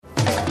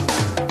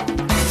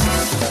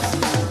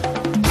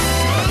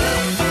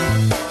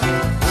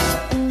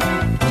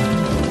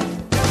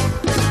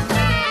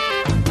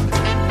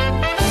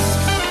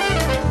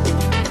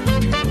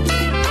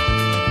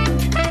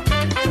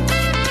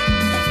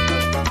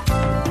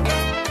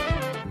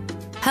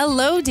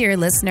Hello, dear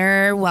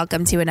listener.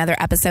 Welcome to another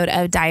episode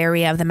of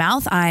Diarrhea of the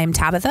Mouth. I'm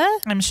Tabitha.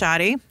 I'm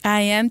Shadi.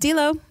 I am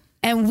Dilo.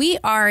 And we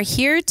are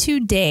here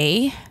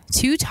today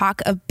to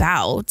talk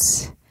about,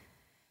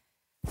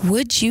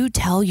 would you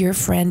tell your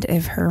friend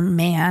if her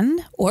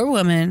man or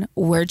woman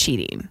were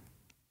cheating?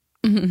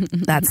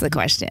 That's the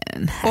question.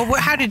 Well,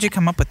 how did you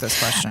come up with this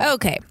question?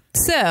 Okay.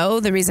 So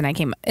the reason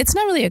it's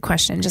not really a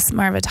question, just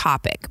more of a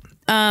topic.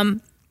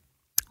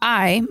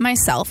 I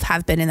myself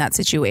have been in that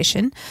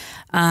situation.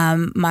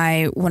 One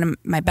of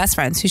my best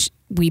friends,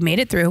 we made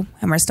it through,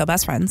 and we're still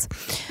best friends.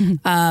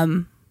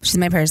 She's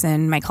my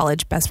person, my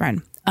college best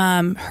friend.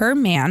 Her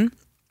man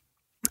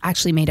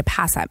actually made a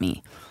pass at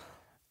me.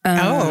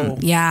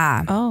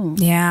 Yeah. Oh,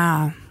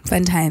 yeah.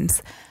 Fun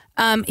times.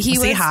 Was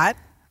he hot?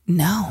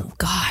 No,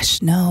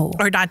 gosh, no.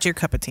 Or not your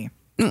cup of tea?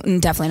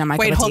 Definitely not my cup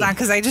of tea. Wait, hold on,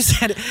 because I just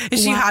said,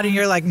 is she hot? And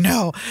you're like,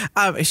 no.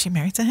 Is she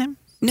married to him?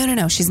 No.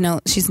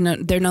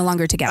 They're no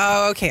longer together.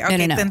 Oh, okay.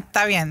 No. Then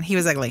está bien. He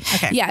was ugly.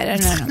 Okay. Yeah,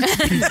 no.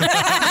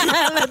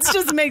 let's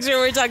just make sure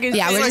we're talking.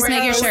 Yeah, we're just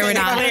making sure we're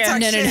not. No.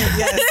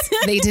 Yes.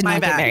 They did My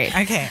not bad. get married.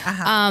 Okay.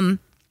 Uh-huh.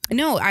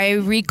 No, I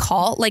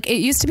recall, like, it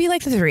used to be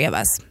like the three of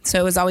us. So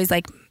it was always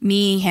like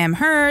me, him,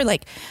 her.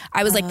 Like,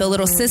 I was like the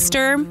little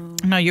sister.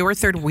 No, you were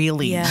third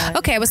wheeling. Yeah.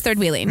 Okay, I was third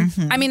wheeling.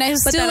 Mm-hmm. I mean, I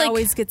was But still that like,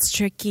 always gets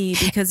tricky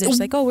because it's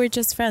like, oh, we're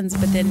just friends.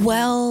 But then,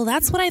 well,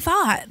 that's what I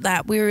thought,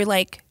 that we were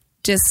like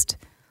just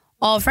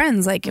all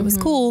friends. Like, it was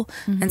cool.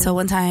 Until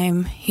one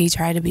time he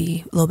tried to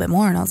be a little bit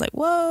more. And I was like,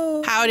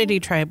 whoa. How did he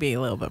try to be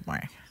a little bit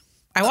more?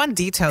 I want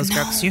details,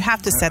 girl, because you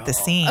have to set the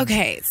scene.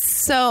 Okay,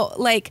 so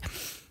like...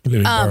 Let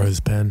me borrow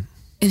his pen.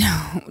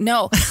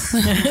 No.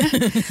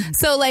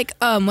 So like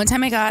one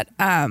time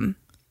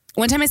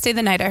I stayed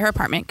the night at her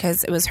apartment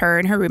because it was her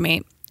and her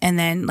roommate, and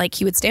then like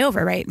he would stay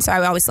over, right? So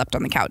I always slept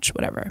on the couch,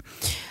 whatever.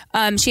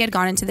 She had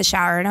gone into the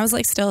shower and I was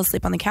like still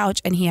asleep on the couch,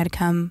 and he had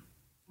come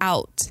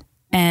out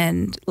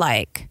and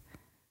like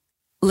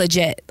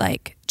legit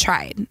like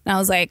tried. And I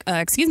was like,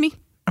 excuse me.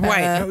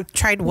 Wait,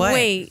 tried what?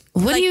 wait,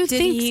 What like, do you did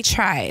think he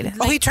tried?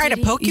 Oh, he tried to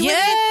poke you with it?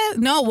 Yeah.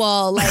 No,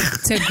 well, like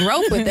to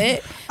grope with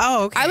it.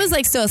 Oh, okay. I was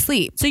like still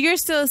asleep. So you're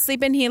still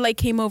asleep, and he like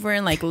came over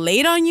and like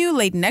laid on you,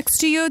 laid next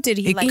to you. Did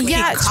he like?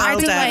 Yeah, tried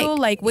to cuddled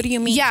like. What do you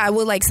mean? Yeah, I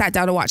would like sat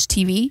down to watch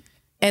TV,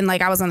 and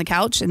like I was on the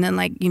couch, and then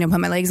like put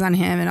my legs on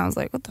him, and I was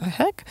like, what the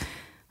heck?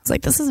 I was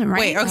like, this isn't right.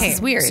 Wait, okay. This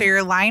is weird. So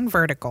you're lying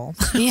vertical.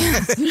 Yeah.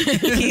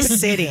 He's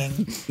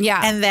sitting.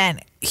 Yeah. And then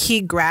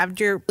he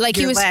grabbed your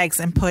He was- legs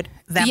and put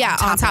them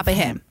on top of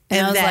him. And I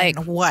And was then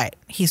like, what?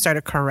 He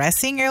started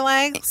caressing your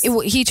legs?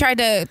 he tried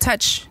to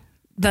touch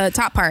the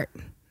top part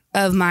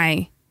of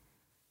my.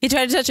 He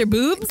tried to touch your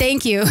boobs.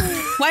 Thank you.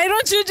 Why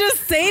don't you just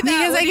say that?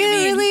 Because What I do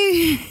you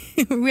mean?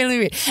 get really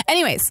weird.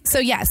 Anyways, so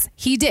yes,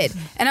 he did,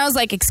 and I was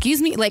like,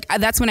 excuse me, like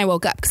that's when I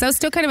woke up because I was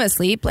still kind of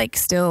asleep, like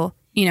still,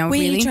 Wait,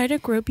 really. he tried to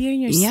grope you in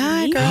your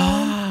Yeah, sleep? girl.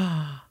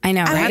 I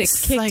know, I would right?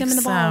 have kicked him in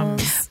the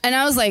balls. And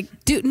I was like,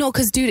 dude, no,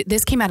 because dude,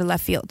 this came out of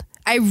left field.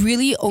 I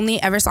really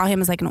only ever saw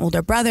him as like an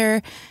older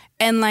brother.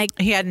 And like,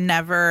 He had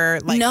never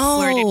No.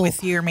 flirted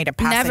with you or made a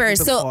pass never. at you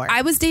So before.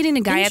 I was dating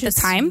a guy at the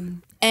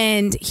time,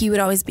 and he would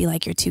always be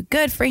like, you're too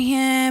good for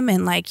him.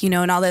 And like,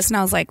 and all this. And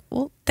I was like,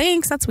 well,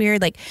 thanks. That's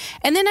weird. Like,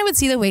 and then I would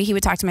see the way he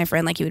would talk to my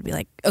friend. Like he would be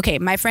like, okay,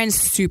 my friend's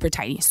super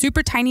tiny,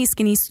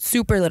 skinny,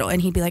 super little.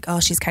 And he'd be like, oh,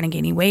 she's kind of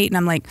gaining weight. And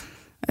I'm like,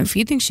 if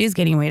you think she's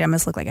gaining weight, I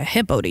must look like a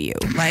hippo to you.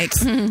 Like,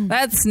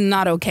 that's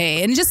not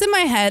okay. And just in my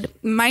head,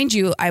 mind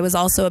you, I was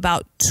also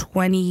about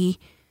 24.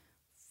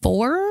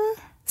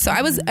 So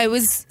I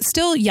was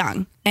still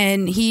young,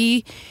 and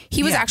he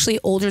was actually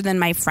older than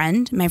my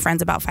friend. My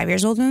friend's about 5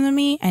 years older than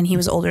me, and he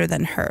was older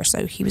than her.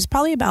 So he was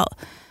probably about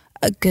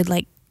a good,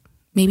 like,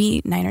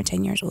 maybe 9 or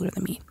 10 years older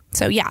than me.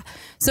 So yeah.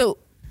 So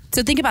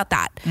think about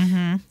that.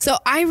 So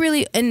I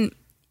really, and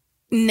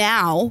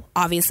now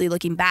obviously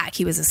looking back,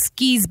 he was a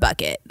skis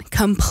bucket,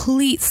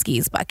 complete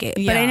skis bucket.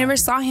 But I never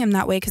saw him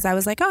that way because I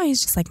was like, oh,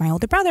 he's just like my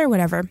older brother,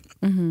 whatever.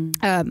 And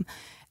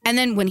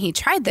then when he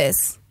tried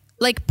this,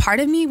 like part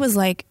of me was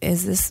like,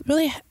 is this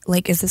real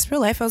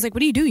life? I was like,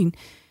 what are you doing?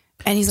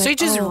 And he's so like,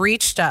 he just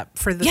reached up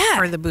for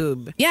the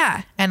boob.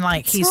 Yeah. And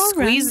like he So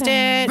squeezed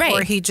it, Right.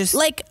 or he just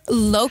like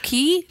low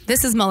key,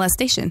 this is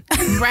molestation.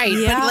 right.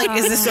 Yeah. But like,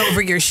 is this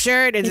over your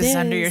shirt? Is this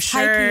under your is.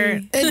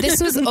 shirt? High-key.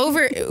 This was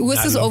over my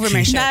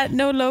low-key. shirt.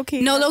 No low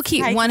key. No low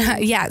key.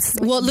 Yes.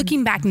 Well,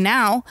 looking back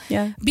now,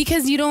 Yeah.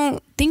 because you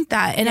don't think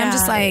that, and I'm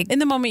just like, in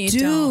the moment you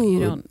dude, don't. You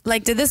don't.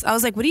 like, did this? I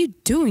was like, what are you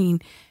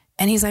doing?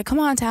 And he's like, come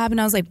on, Tab. And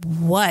I was like,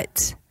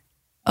 what?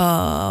 What?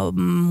 I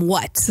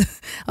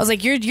was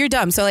like, you're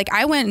dumb. So like,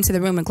 I went into the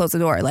room and closed the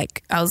door.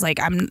 Like, I was like,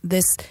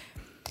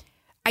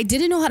 I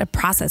didn't know how to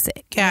process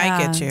it. Yeah,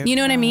 I get you. You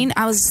know what I mean?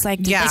 I was just like,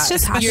 Yeah, it's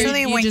just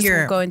especially when just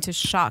you're will go into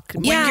shock.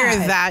 when Yeah.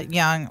 you're that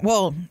young.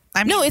 Well,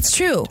 I mean, no, it's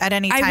true. at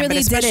any I time, really but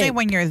especially didn't.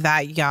 when you're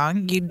that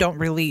young, you don't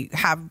really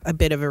have a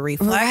bit of a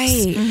reflex.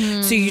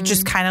 Right. So you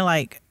just kind of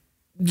like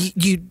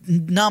you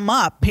numb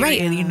up.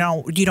 Period. Right. You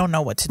know, you don't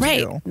know what to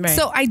do. Right.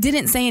 So I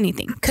didn't say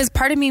anything because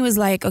part of me was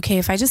like, okay,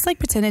 if I just like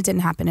pretend it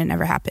didn't happen, it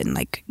never happened.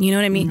 Like, you know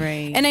what I mean?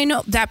 Right. And I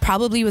know that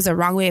probably was a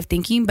wrong way of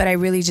thinking, but I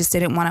really just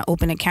didn't want to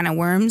open a can of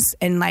worms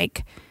and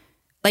like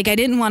I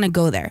didn't want to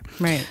go there.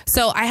 Right.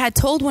 So I had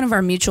told one of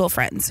our mutual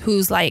friends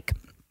who's like,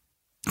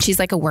 she's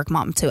like a work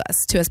mom to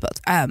us both.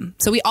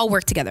 So we all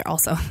work together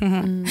also.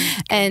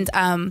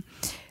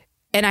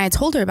 And I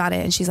told her about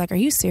it and she's like, are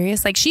you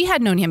serious? Like she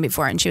had known him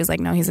before and she was like,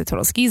 no, he's a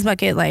total skis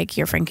bucket. Like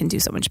your friend can do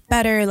so much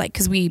better. Like,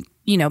 cause we,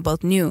 you know,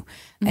 both knew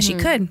that she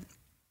could.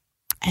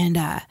 And,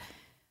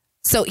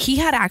 so he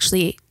had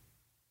actually,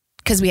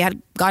 cause we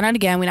had gone out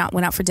again, went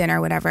out for dinner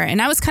or whatever. And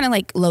I was kind of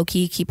like low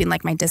key keeping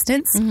like my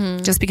distance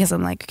just because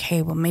I'm like,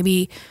 okay, well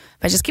maybe if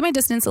I just keep my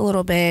distance a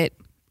little bit,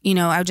 you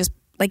know, I would just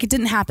like, it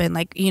didn't happen.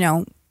 Like, you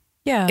know,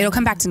 it'll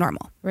come back to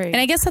normal. Right. And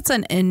I guess that's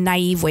a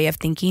naive way of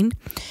thinking.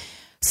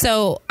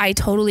 So I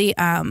totally,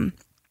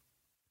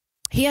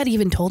 he had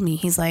even told me,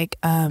 he's like,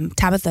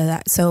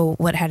 Tabitha, so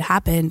what had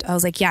happened? I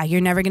was like, yeah, you're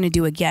never going to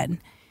do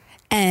again.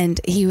 And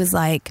he was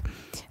like,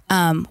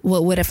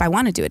 well, what if I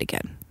want to do it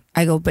again?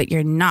 I go, but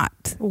you're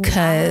not.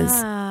 Cause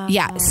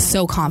yeah,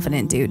 so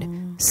confident,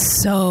 dude.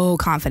 So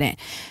confident.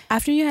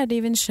 After you had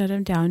even shut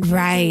him down.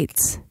 Right.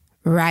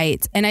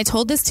 Right. And I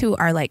told this to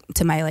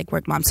my like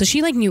work mom. So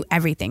she like knew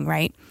everything.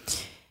 Right.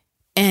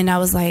 And I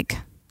was like,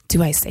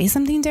 do I say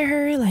something to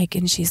her? Like,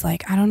 and she's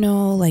like, I don't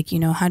know. Like, you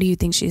know, how do you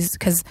think she's,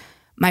 cause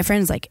my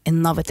friend's like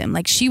in love with him.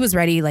 Like she was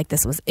ready. Like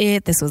this was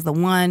it. This was the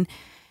one.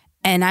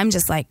 And I'm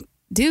just like,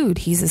 dude,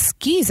 he's a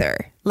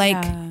skeezer.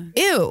 Like,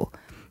 ew.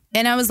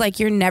 And I was like,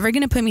 you're never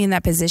going to put me in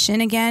that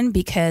position again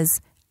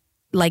because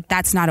like,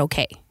 that's not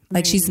okay.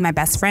 Like she's my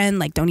best friend.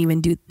 Like, don't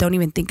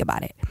even think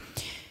about it.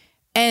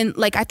 And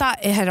like, I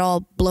thought it had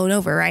all blown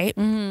over. Right.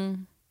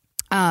 One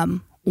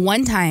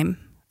time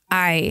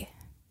I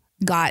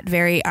got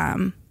very,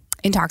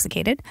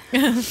 intoxicated.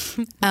 I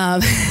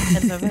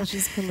love how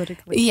she's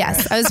politically.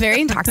 Yes, I was very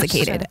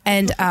intoxicated.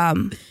 And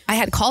I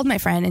had called my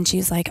friend and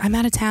she's like, I'm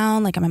out of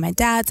town. Like I'm at my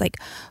dad's. Like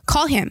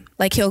call him.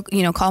 Like he'll,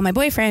 you know, call my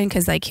boyfriend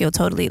because like he'll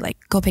totally like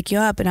go pick you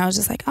up. And I was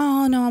just like,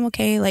 oh no, I'm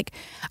okay. Like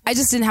I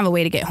just didn't have a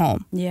way to get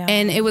home. Yeah.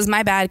 And it was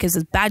my bad because it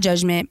was bad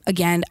judgment.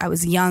 Again, I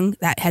was young.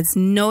 That has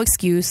no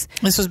excuse.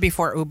 This was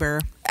before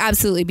Uber.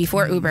 Absolutely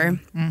before Uber.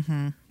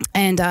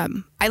 And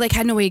I like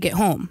had no way to get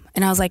home.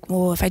 And I was like,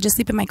 well, if I just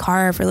sleep in my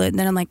car for a little,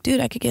 then I'm like, dude,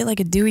 I could get like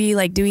a Dewey,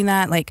 like doing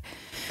that. Like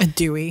A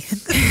Dewey.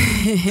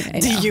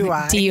 DUI.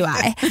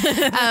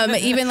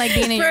 Even like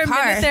being in your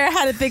car. There, I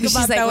had to think She's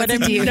about like, that. what's a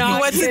DUI?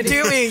 What's a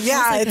Dewey?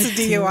 Yeah, it's a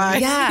DUI.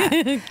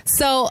 Yeah.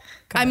 So,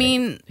 I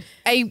mean,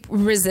 I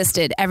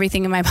resisted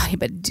everything in my body.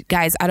 But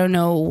guys, I don't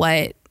know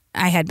what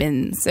I had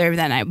been served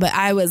that night. But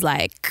I was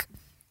like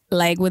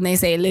when they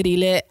say litty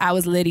lit, I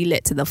was litty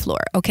lit to the floor.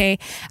 Okay.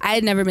 I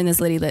had never been this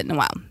litty lit in a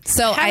while.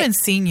 So I haven't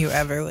seen you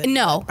ever. Litty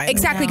no, lit by the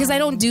exactly. Because I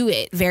don't do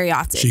it very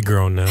often. She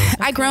grown now.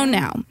 I grown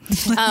now.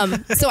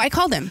 So I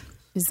called him.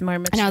 He's more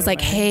mature, And I was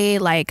like, hey,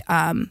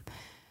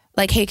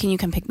 hey, can you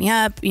come pick me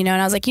up? You know,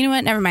 and I was like, you know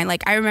what? Never mind.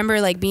 Like, I remember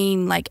like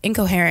being like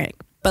incoherent,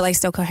 but like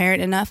still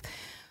coherent enough.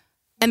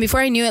 And before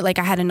I knew it, like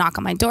I had a knock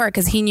on my door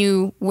because he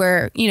knew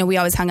where, you know, we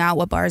always hung out,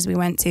 what bars we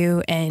went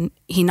to. And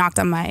he knocked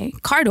on my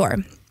car door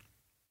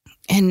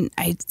and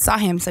I saw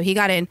him. So he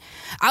got in.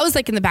 I was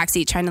like in the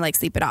backseat trying to like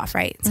sleep it off.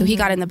 Right. So he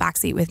got in the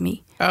backseat with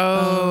me.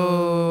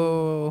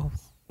 Oh.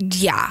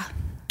 Yeah.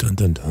 Dun,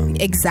 dun, dun.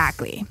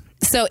 Exactly.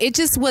 So it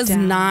just was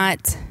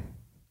not.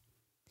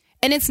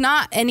 And it's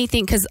not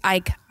anything because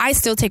I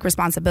still take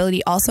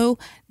responsibility also.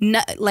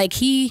 Like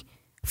he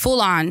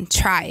full on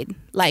tried,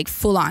 like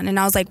full on. And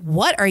I was like,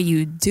 what are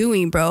you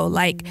doing, bro?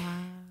 Like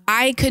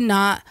I could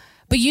not.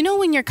 But you know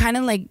when you're kind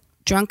of like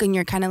drunk and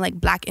you're kind of like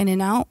black in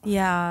and out?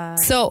 Yeah.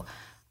 So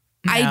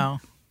No.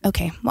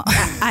 okay. Well,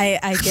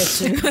 I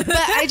get you. but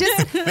I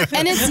just,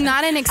 and it's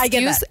not an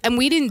excuse. And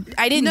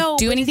I didn't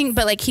do anything,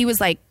 but like he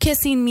was like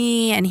kissing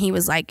me and he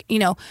was like, you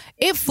know,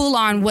 it full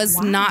on was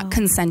not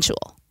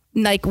consensual.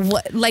 Like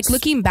what? Like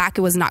looking back,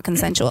 it was not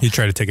consensual. He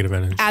tried to take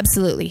advantage.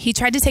 Absolutely, he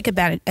tried to take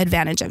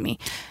advantage of me.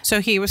 So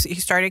he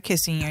started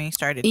kissing you. He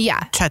started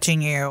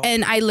touching you.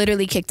 And I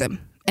literally kicked him.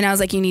 And I was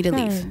like, you need to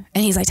leave.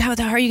 And he's like,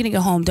 Tabitha, how are you going to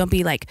go home? Don't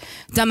be like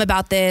dumb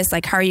about this.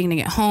 Like, how are you going to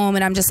get home?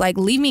 And I'm just like,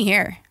 leave me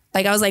here.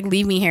 Like, I was like,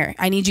 leave me here.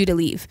 I need you to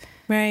leave.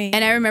 Right.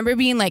 And I remember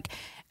being like,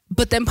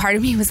 but then part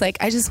of me was like,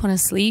 I just want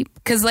to sleep.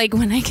 Because like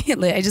when I get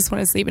lit, I just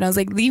want to sleep. And I was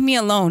like, leave me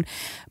alone.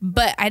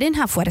 But I didn't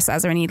have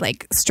fuerzas or any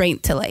like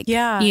strength to like,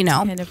 you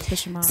know. Kind of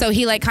push him off. So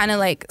he like kind of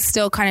like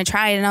still kind of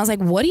tried. And I was like,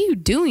 what are you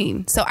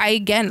doing? So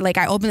I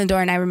opened the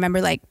door and I remember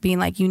like being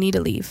like, you need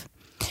to leave.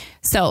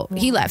 So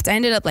he left. I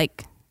ended up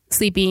like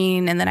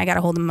sleeping. And then I got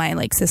a hold of my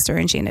like sister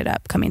and she ended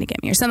up coming to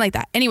get me or something like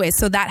that. Anyway,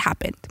 so that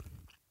happened.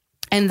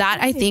 And that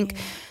I think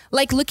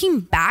like looking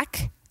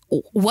back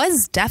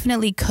was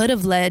definitely could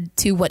have led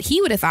to what he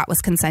would have thought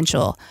was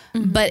consensual,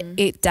 but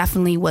it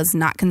definitely was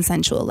not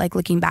consensual. Like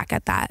looking back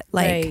at that,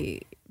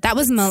 like that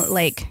was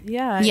like,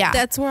 yeah.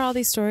 That's where all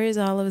these stories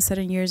all of a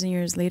sudden years and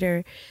years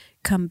later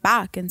come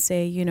back and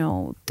say, you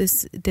know,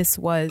 this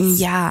was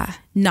Yeah.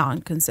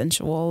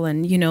 non-consensual,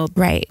 and, you know,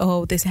 Right.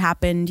 oh, this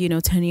happened, you know,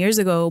 10 years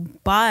ago,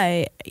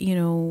 but, you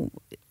know,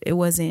 it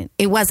wasn't.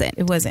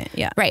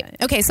 Yeah. Right.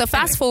 Okay. So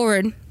fast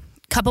forward a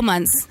couple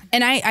months,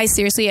 and I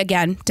seriously,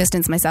 again,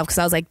 distanced myself because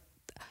I was like,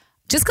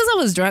 just because I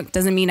was drunk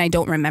doesn't mean I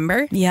don't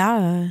remember.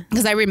 Yeah.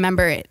 Because I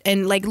remember it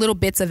and like little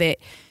bits of it.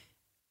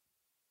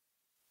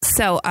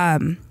 So,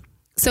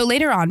 so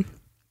later on,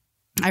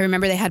 I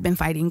remember they had been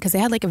fighting because they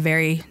had like a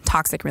very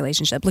toxic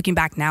relationship. Looking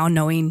back now,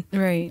 knowing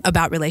Right.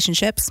 about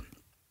relationships,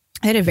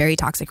 I had a very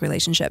toxic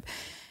relationship.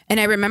 And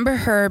I remember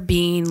her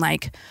being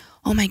like,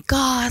 oh my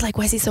God, like,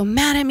 why is he so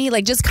mad at me?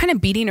 Like, just kind of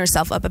beating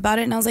herself up about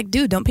it. And I was like,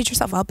 dude, don't beat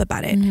yourself up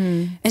about it.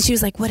 And she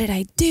was like, what did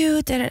I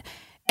do?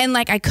 And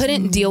like, I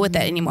couldn't deal with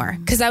that anymore.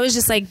 Cause I was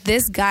just like,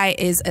 this guy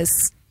is a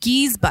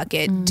skis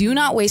bucket. Do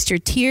not waste your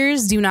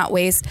tears. Do not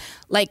waste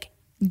like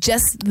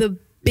just the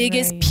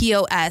biggest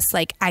POS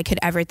like I could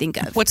ever think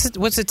of. What's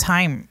the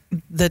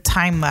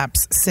time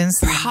lapse since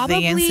Probably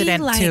the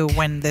incident to like-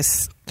 when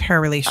her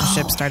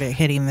relationship started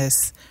hitting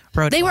this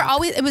road? They were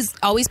always, it was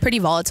always pretty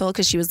volatile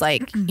because she was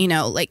like, you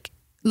know, like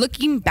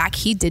looking back,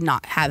 he did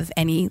not have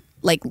any,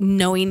 like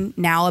knowing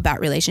now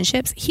about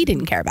relationships, he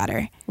didn't care about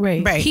her.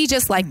 Right. He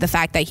just liked the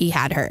fact that he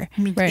had her.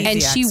 Right. And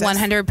Easy she access.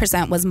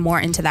 100% was more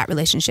into that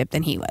relationship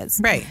than he was.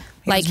 Right.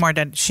 Like-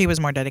 She was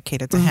more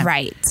dedicated to him.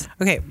 Right.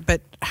 Okay,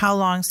 but how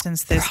long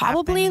since this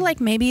Probably happened? like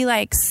maybe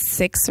like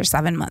 6 or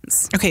 7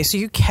 months. Okay, so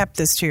you kept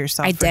this to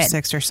yourself I for did.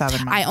 6 or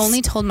 7 months. I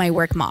only told my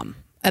work mom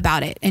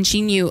about it, and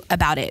she knew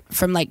about it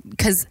from like,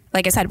 because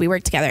like I said, we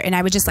worked together, and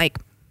I would just like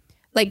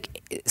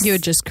You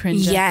would just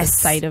cringe at the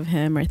Yes. sight of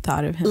him or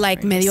thought of him.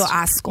 like or medio just-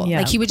 asco. Yeah,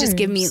 Like he would just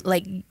give me of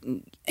like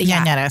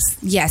Ñañaras.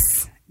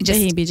 yes, the just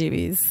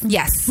heebie-jeebies.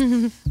 yes.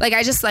 Like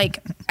I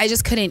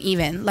just couldn't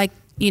even like,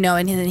 you know,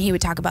 and then he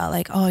would talk about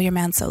like, oh, your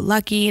man's so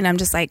lucky, and I'm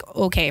just like,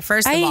 okay,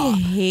 first of I all,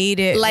 hate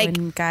it like,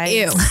 when guys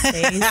ew.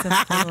 say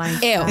something like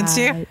Ew. that. It's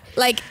you?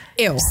 like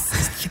ew.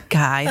 The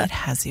guy that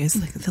has you is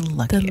like the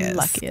luckiest.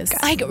 luckiest. guy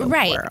Like in the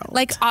right, world.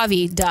 like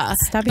Avi, duh.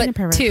 Stop being a But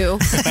pervert. two,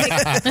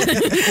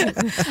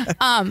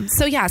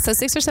 so yeah, so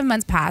 6 or 7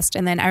 months passed,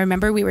 and then I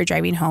remember we were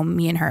driving home,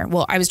 me and her.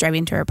 Well, I was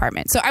driving to her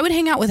apartment, so I would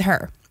hang out with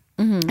her,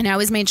 and I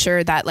always made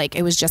sure that like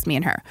it was just me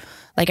and her.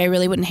 Like I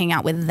really wouldn't hang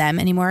out with them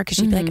anymore because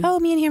she'd be like, "Oh,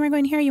 me and him are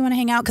going here. You want to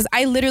hang out?" Because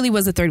I literally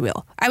was the third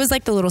wheel. I was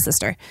like the little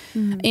sister,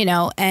 you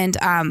know. And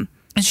And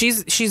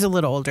she's a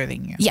little older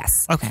than you. yes,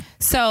 Okay.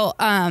 so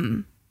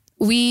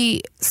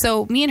me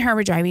and her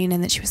were driving,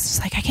 and then she was just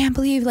like, I can't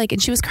believe, like,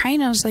 and she was crying.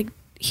 And I was like,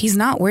 he's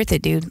not worth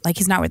it, dude. Like,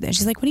 he's not worth it. And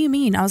she's like, what do you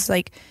mean? I was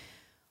like,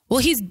 well,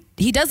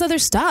 he does other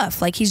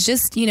stuff. Like, he's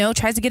just, you know,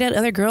 tries to get at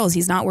other girls.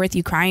 He's not worth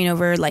you crying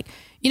over, like,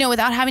 you know,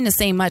 without having to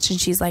say much. And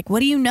she's like,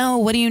 what do you know?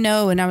 What do you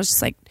know? And I was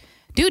just like,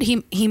 dude,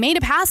 he made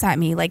a pass at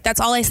me. Like,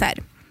 that's all I said.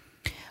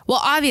 Well,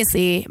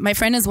 obviously, my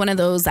friend is one of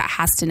those that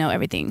has to know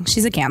everything.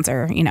 She's a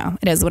Cancer, you know,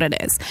 it is what it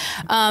is.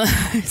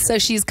 So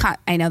she's,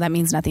 I know that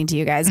means nothing to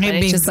you guys, but It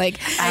it's means just like,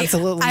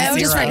 absolutely I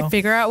always zero. try to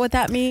figure out what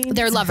that means.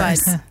 they're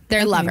lovers.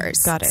 They're lovers.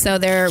 got it. So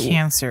they're,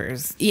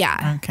 Cancers.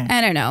 yeah. Okay.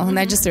 I don't know. And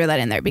I just threw that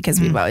in there because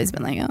we've always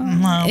been like, oh.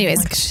 Well, Anyways.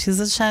 like, she's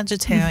a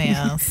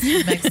Sagittarius.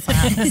 Makes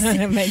sense.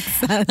 It makes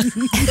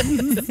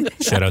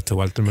sense. Shout out to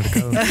Walter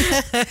Mercado.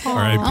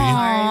 R.I.P.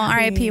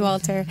 R.I.P.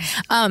 Walter.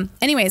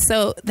 Anyway,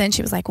 so then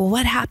she was like, well,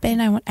 what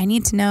happened? I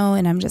need to know.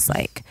 And I'm just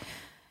like,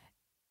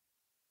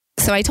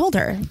 so I told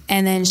her,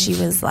 and then she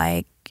was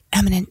like,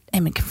 I'm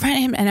gonna confront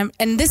him.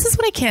 And this is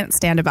what I can't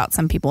stand about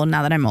some people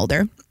now that I'm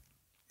older,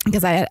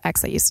 because I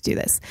actually used to do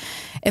this.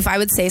 If I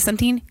would say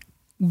something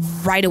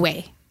right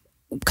away,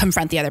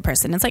 confront the other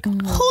person. It's like,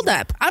 hold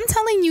up, I'm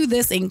telling you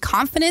this in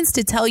confidence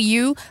to tell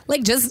you,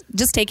 like, just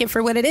take it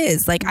for what it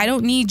is. Like, I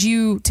don't need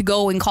you to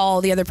go and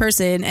call the other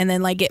person and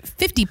then like get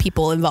 50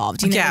 people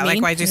involved. You know Yeah, what I like,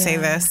 mean? why'd you say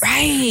this?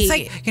 Right. It's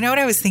like, you know what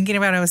I was thinking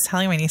about? I was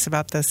telling my niece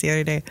about this the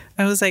other day.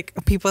 I was like,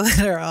 people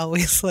that are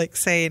always like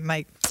saying,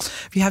 like,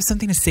 if you have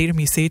something to say to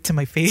me, say it to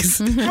my face.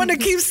 I want to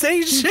keep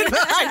saying shit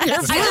behind your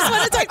back. I just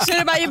want to talk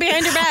shit about you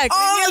behind your back.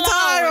 all Leave the me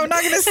time. alone. I'm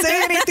not going to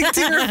say anything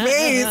to your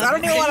face. I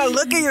don't even want to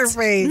look at your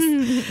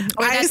face.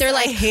 Or that they're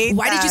like,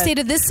 why did you say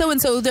to this so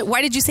and so?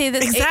 Why did you say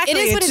this? Exactly. It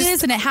is what It's it just-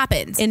 is, and it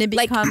happens, And it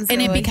becomes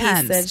and it a he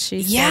becomes said,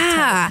 she said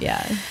yeah. type.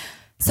 Yeah.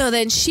 So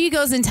then she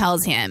goes and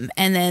tells him,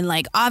 and then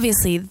like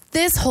obviously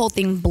this whole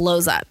thing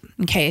blows up.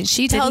 Okay,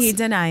 she Did tells he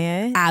deny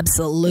it?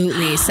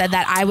 absolutely said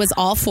that I was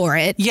all for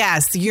it.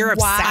 Yes, you're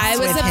obsessed I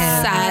was with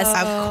obsessed.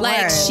 him. Of Like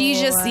course. she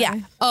just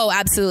oh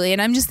absolutely.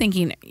 And I'm just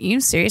thinking, you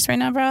serious right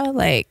now, bro?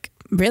 Like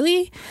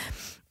really?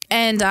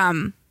 And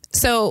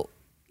so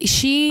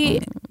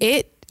she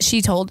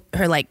told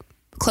her like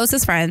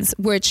closest friends,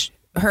 which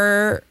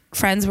her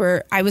friends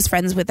were, I was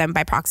friends with them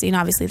by proxy, and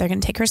obviously they're going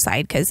to take her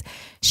side because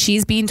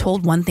she's being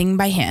told one thing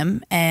by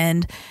him,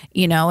 and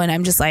you know, and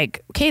I'm just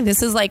like, okay,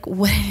 this is like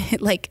what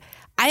like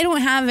I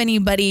don't have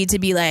anybody to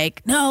be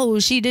like, no,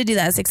 she did do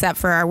this, except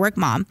for our work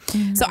mom.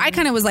 So I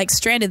kind of was like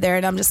stranded there,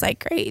 and I'm just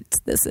like, great,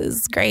 this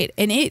is great.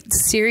 And it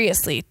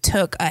seriously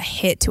took a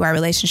hit to our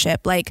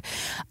relationship. Like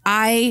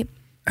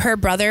her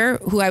brother,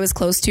 who I was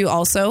close to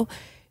also,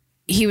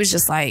 he was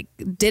just like,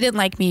 didn't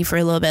like me for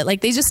a little bit.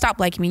 Like they just stopped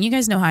liking me. And you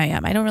guys know how I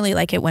am. I don't really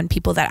like it when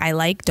people that I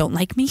like don't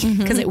like me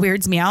because it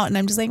weirds me out. And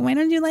I'm just like, why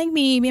don't you like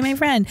me? Be my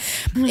friend.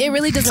 It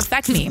really does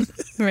affect me.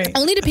 Right.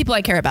 Only to people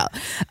I care about.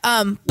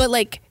 But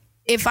like,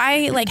 if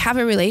I like have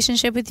a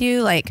relationship with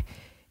you, like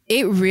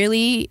it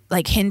really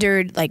like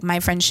hindered like my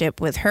friendship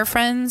with her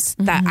friends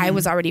that I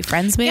was already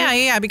friends with.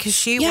 Yeah, because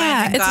she went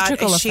and it's a got,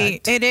 trickle she,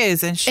 effect. it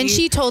is, and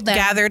she told them,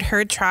 gathered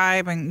her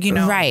tribe, and you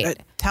know, Right.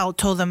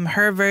 told them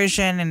her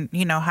version, and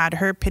you know, had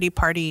her pity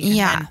party. And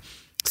Yeah. then,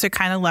 so it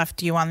kind of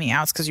left you on the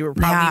outs because you were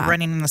probably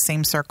running in the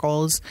same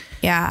circles.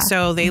 Yeah.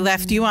 So they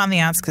left you on the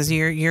outs because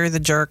you're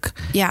the jerk.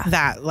 Yeah.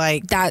 That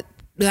like that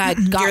got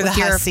You're the with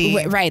your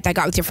hussy. right, that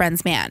got with your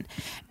friend's man.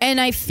 And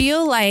I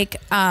feel like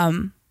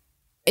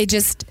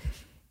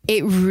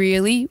it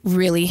really,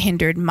 really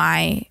hindered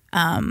my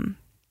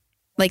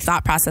like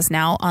thought process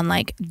now on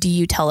like, do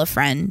you tell a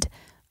friend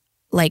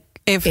like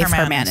if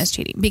her man is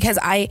cheating? Because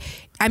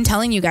I'm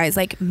telling you guys,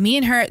 like me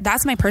and her,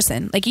 that's my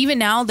person. Like even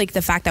now, like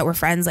the fact that we're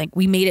friends, like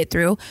we made it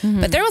through.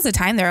 But there was a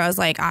time there I was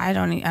like,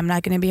 I'm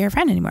not going to be her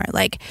friend anymore.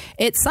 Like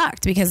it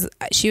sucked because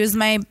she was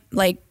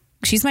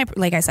she's my,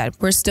 like I said,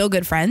 we're still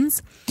good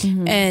friends.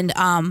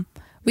 And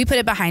we put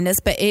it behind us,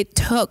 but it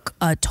took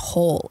a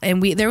toll.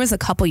 And there was a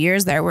couple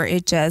years there where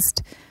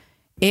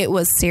it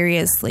was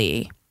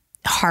seriously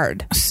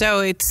hard.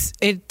 So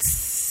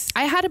it's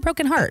I had a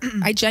broken heart.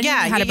 I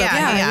genuinely had a broken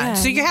heart. Yeah.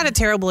 So you had a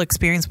terrible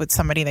experience with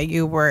somebody that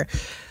you were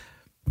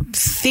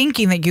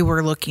thinking that you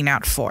were looking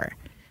out for.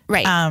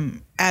 Right.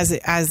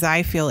 As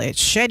I feel it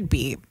should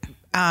be.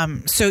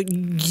 So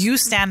you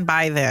stand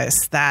by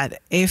this,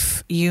 that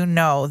if you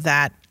know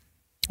that,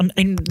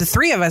 and the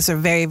three of us are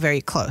very, very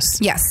close.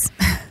 Yes.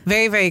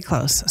 Very, very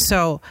close.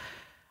 So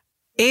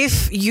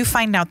if you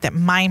find out that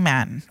my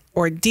man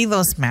or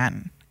Dilo's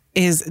man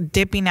is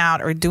dipping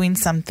out or doing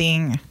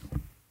something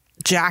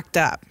jacked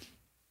up,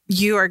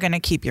 you are going to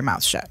keep your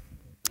mouth shut.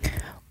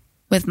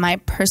 With my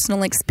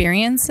personal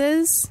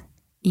experiences,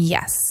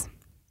 yes.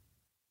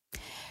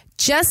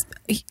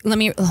 Let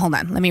me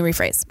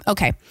rephrase.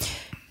 Okay.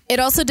 It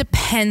also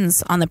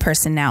depends on the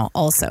person now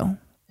also.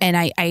 And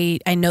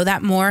I know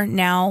that more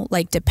now,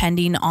 like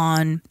depending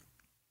on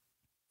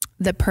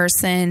the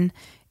person,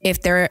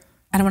 if they're,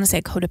 I don't want to say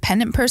a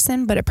codependent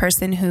person, but a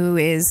person who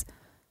is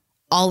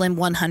all in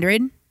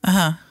 100.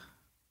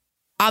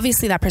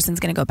 Obviously that person's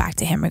going to go back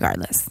to him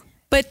regardless.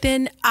 But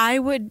then I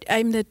would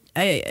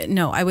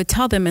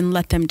tell them and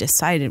let them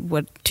decide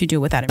what to do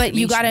with that information. But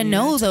you got to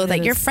know though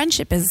that your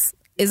friendship is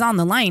on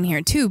the line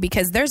here too,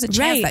 because there's a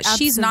chance that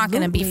she's not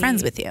going to be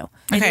friends with you.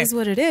 It is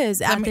what it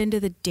is. At the end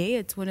of the day,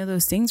 it's one of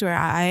those things where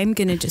I'm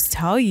going to just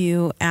tell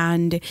you,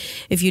 and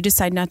if you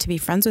decide not to be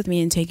friends with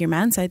me and take your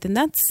man's side, then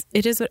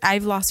it is what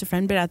I've lost a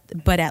friend,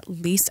 but at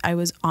least I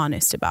was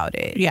honest about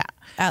it. Yeah.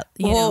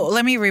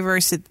 Let me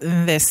reverse it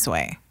this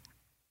way.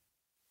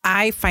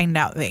 I find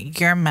out that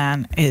your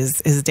man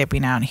is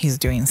dipping out and he's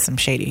doing some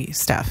shady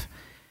stuff.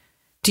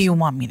 Do you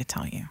want me to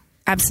tell you?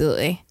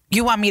 Absolutely.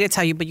 You want me to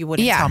tell you, but you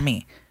wouldn't tell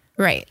me.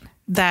 Right.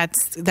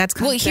 That's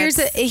well. Here's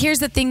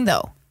the thing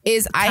though,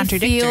 is I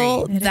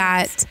feel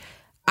that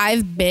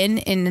I've been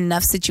in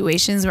enough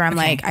situations where I'm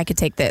like, I could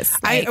take this.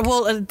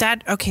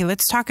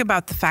 Let's talk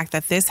about the fact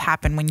that this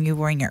happened when you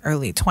were in your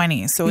early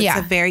 20s. So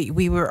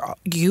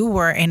you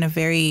were in a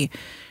very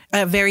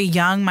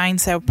young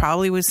mindset,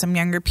 probably with some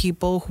younger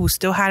people who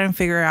still hadn't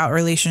figured out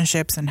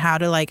relationships and how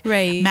to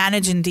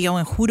manage and deal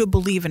and who to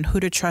believe and who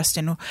to trust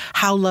and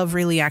how love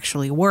really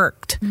actually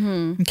worked.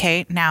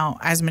 Okay. Now,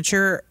 as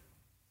mature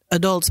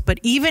adults, but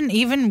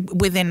even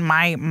within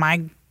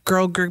my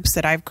girl groups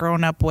that I've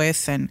grown up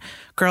with and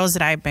girls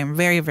that I've been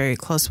very, very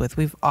close with,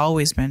 we've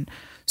always been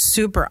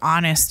super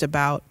honest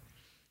about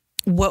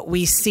what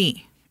we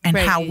see and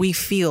how we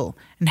feel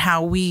and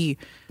how we,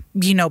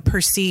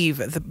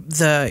 perceive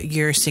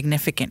your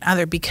significant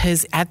other,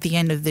 because at the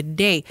end of the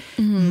day,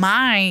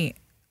 my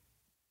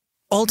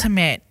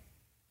ultimate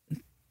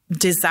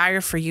desire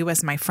for you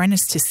as my friend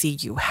is to see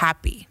you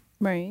happy.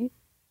 Right.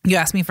 You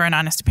ask me for an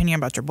honest opinion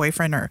about your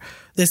boyfriend or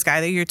this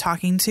guy that you're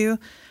talking to,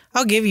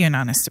 I'll give you an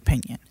honest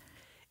opinion.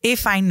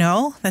 If I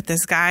know that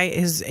this guy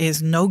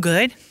is no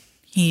good,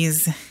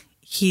 he's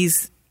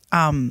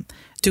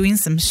doing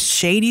some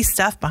shady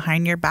stuff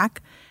behind your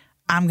back,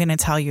 I'm going to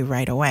tell you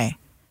right away.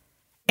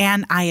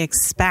 And I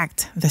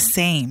expect the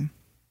same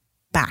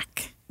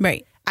back.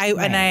 Right.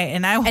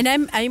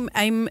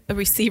 I'm a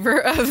receiver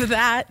of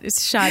that.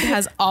 Shad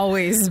has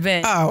always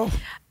been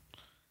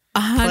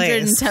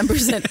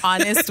 110%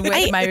 honest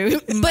with my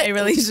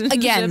relationship.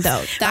 Again,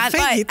 though, but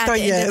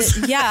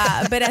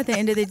at the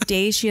end of the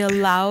day, she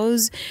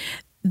allows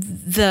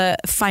the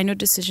final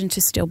decision to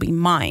still be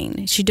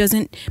mine. She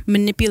doesn't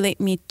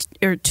manipulate me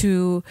or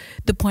to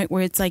the point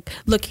where it's like,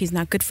 look, he's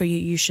not good for you,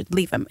 you should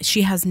leave him.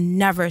 She has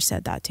never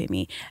said that to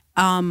me.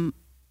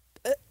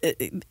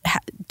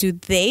 Do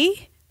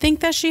they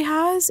think that she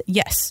has?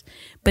 Yes,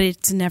 but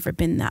it's never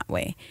been that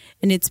way.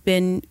 And it's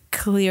been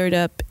cleared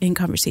up in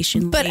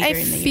conversation. But later I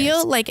in the feel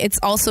years. like it's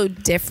also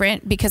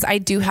different because I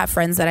do have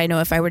friends that I know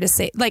if I were to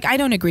say, like, I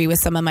don't agree with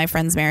some of my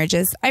friends'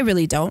 marriages. I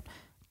really don't.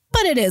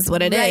 But it is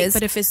what it is.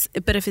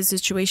 But if a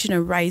situation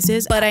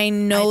arises, but I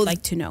know, I'd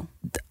like to know.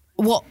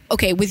 Well,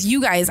 okay, with you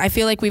guys, I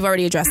feel like we've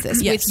already addressed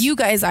this. Yes. With you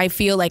guys, I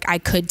feel like I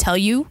could tell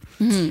you,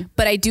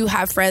 but I do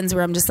have friends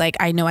where I'm just like,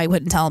 I know I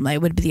wouldn't tell them.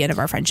 It would be the end of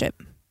our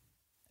friendship.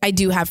 I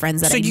do have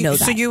friends that know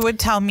that. So you would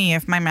tell me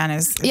if my man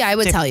is... Yeah, I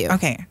would tell you.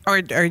 Okay. Or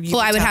you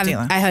Well, I would have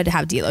D'Lo. I would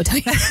have D'Lo tell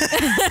you.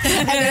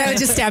 And then I would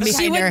just stand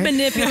behind her.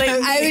 manipulate.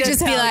 I would just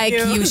be like,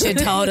 you should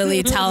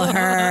totally tell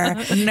her.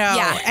 No.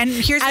 Yeah. And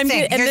here's the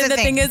thing. And then the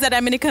thing is that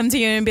I'm going to come to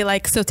you and be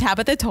like, so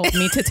Tabitha told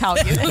me to tell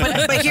you.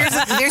 but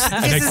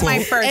this is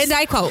my first... And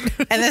I quote.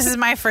 And this is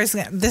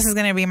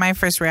going to be my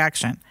first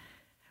reaction.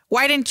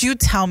 Why didn't you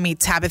tell me,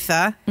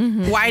 Tabitha?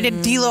 Why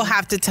did D'Lo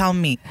have to tell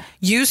me?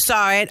 You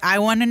saw it. I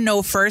want to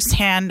know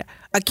firsthand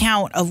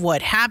account of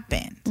what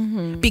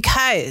happened.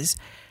 Because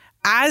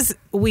as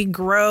we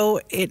grow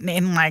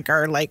in like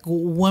our like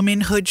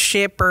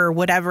womanhoodship or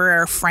whatever,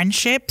 our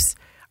friendships,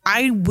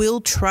 I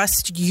will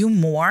trust you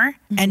more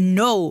and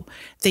know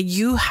that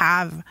you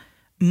have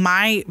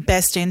my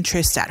best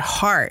interest at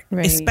heart,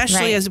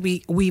 especially as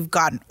we've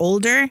gotten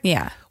older.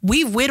 Yeah.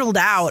 We've whittled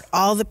out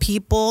all the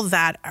people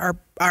that are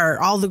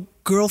all the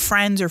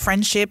girlfriends or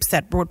friendships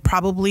that were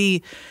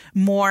probably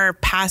more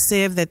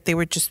passive, that they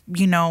were just,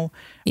 in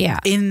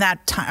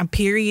that time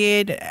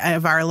period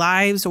of our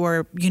lives,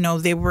 or,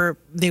 they were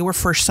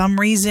for some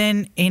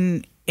reason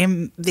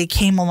they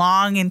came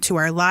along into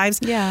our lives.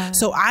 Yeah.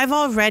 So I've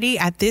already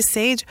at this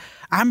age,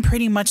 I'm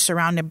pretty much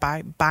surrounded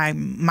by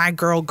my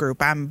girl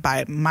group. I'm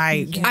by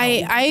my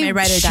my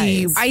ride or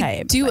die.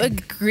 I do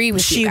agree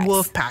with you guys.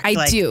 Wolfpack.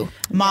 I do.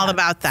 I'm all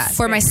about that.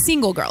 For my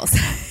single girls.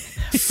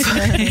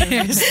 But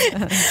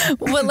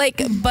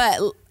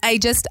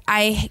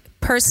I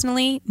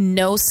personally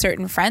know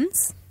certain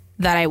friends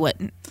that I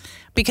wouldn't,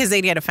 because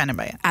they'd get offended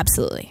by it.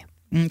 Absolutely.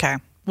 Okay.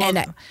 Well,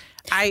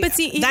 but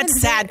see, that's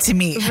sad to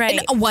me. Right.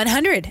 And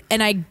 100.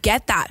 And I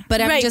get that.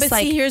 But I'm just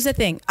like, see, here's the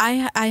thing.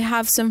 I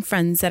have some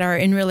friends that are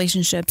in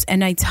relationships,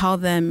 and I tell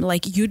them,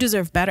 like, you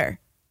deserve better.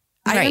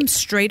 I am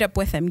straight up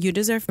with them. You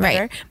deserve better.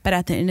 Right. But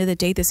at the end of the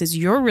day, this is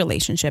your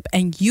relationship,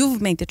 and you've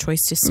made the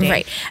choice to stay.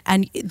 Right.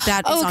 And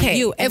that is on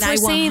you. And if we're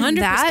saying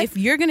that, if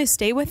you're going to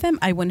stay with them,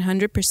 I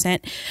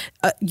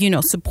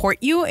 100%, support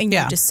you in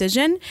your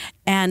decision.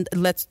 And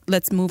let's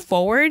move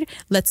forward.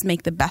 Let's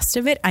make the best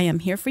of it. I am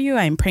here for you.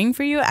 I am praying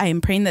for you. I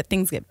am praying that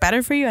things get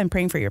better for you. I'm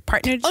praying for your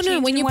partner to change.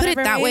 No, when you put it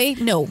that way,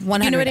 no,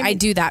 100. You know what I mean? I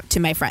do that to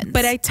my friends.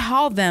 But I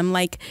tell them,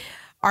 like,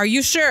 are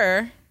you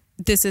sure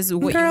this is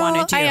what you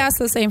want to do? I asked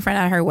the same friend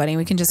at her wedding.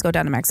 We can just go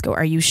down to Mexico.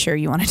 Are you sure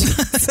you want to do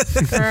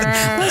this?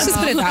 Let's just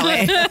put it that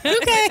way.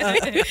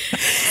 Okay.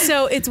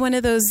 So it's one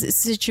of those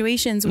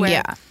situations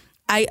where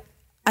I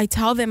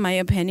tell them my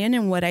opinion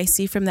and what I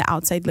see from the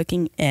outside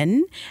looking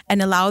in,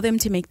 and allow them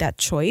to make that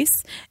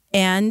choice.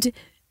 And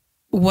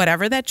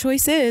whatever that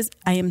choice is,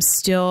 I am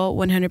still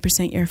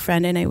 100% your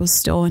friend, and I will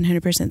still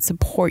 100%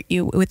 support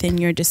you within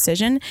your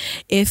decision.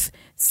 If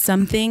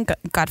something,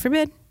 God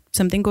forbid,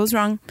 something goes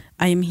wrong,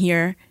 I am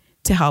here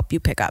to help you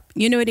pick up.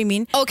 You know what I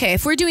mean? Okay,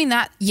 if we're doing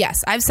that,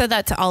 yes. I've said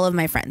that to all of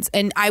my friends.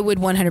 And I would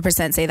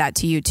 100% say that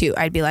to you too.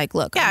 I'd be like,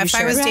 look, if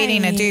I was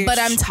dating a dude. But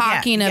I'm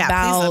talking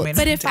about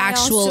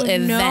actual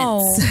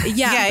events.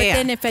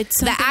 Then if it's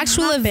the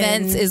actual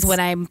events is what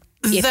I'm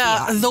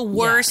the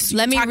worst.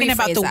 Let me talking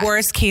about the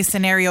worst case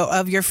scenario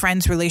of your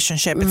friend's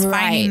relationship. It's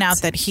finding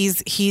out that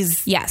he's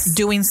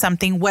doing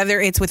something, whether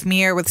it's with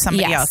me or with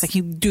somebody else. Like,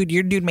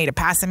 your dude made a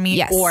pass at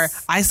me, or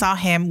I saw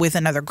him with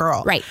another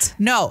girl. Right.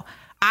 No.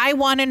 I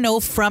want to know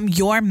from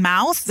your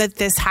mouth that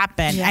this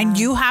happened, and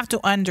you have to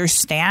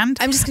understand.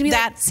 I'm just going to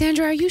be like,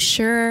 Sandra, are you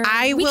sure?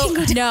 I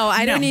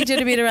don't need you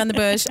to beat around the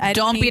bush.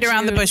 Don't beat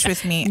around the bush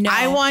with me. No.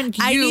 I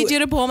need you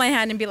to pull my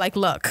hand and be like,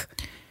 look,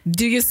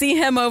 do you see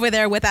him over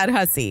there with that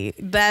hussy?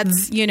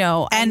 That's,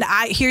 And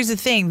here's the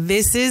thing.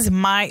 This is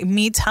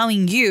me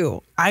telling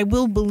you, I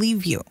will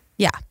believe you.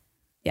 Yeah.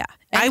 Yeah.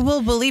 I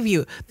will believe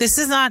you. This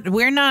is not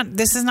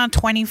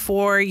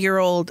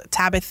 24-year-old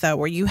Tabitha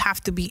where you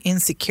have to be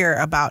insecure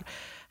about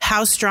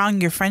how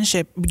strong your friends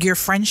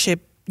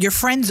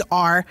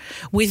are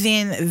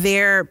within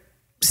their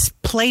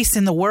place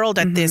in the world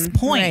at this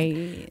point.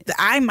 Right.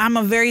 I'm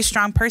a very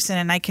strong person,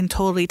 and I can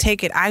totally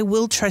take it. I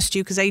will trust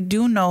you because I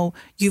do know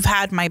you've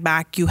had my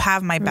back. You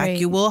have my back. Right.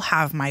 You will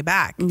have my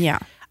back. Yeah.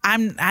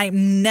 I'm not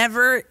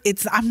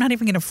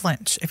even going to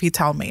flinch if you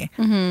tell me.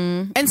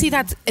 Mm-hmm. And see,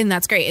 that's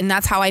great. And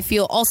that's how I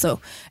feel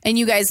also. And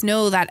you guys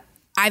know that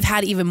I've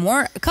had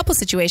a couple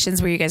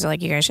situations where you guys are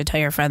like, you guys should tell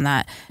your friend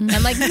that. And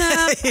I'm like, nah,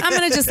 I'm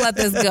going to just let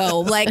this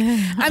go. Like,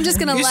 I'm just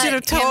going to let him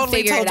totally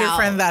figure told it your out.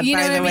 friend that, you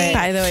know by the way.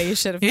 By the way, you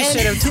should have. You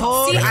should have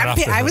told.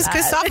 I was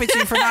pissed off at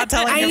you for not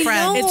telling your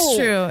friend. It's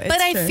true.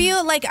 But I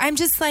feel like I'm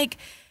just like,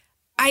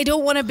 I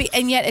don't want to be,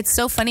 and yet it's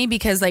so funny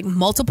because like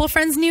multiple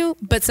friends knew,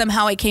 but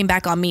somehow it came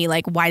back on me.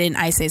 Like, why didn't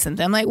I say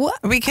something? I'm like,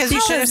 what? Because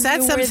you should have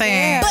said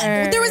something.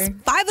 But there was 5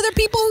 other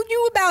people who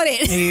knew about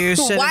it. You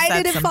should Why have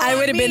did it said fall something. I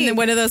would have on been me?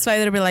 one of those 5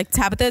 that would be like,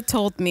 Tabitha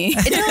told me.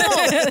 No,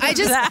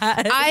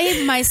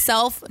 I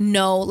myself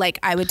know, like,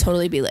 I would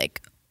totally be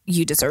like,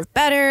 you deserve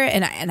better.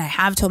 And I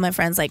have told my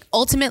friends, like,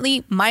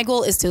 ultimately, my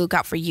goal is to look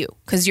out for you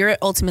because you're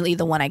ultimately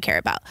the one I care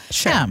about.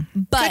 Sure. Yeah.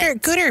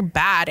 But good or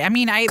bad. I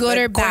mean, good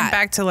or going bad.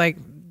 back to like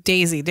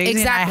Daisy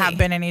and I have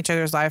been in each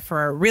other's life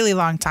for a really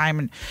long time,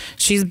 and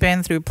she's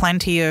been through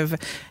plenty of,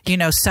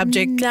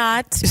 subjects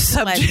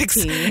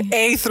plenty.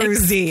 A through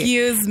Z.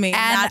 Excuse me,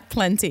 And- not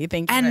plenty.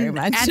 Thank you very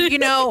much.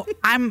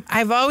 And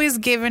I've always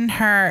given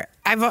her.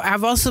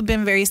 I've also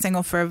been very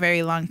single for a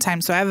very long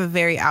time, so I have a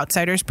very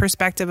outsider's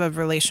perspective of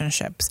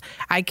relationships.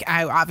 I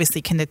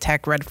obviously can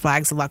detect red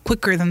flags a lot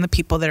quicker than the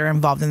people that are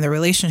involved in the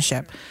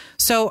relationship.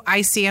 So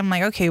I see, I'm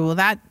like, okay, well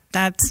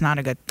that's not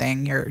a good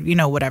thing, or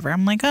whatever.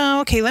 I'm like,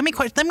 oh, okay, let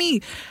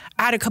me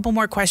add a couple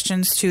more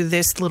questions to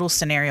this little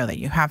scenario that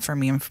you have for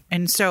me,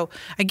 and so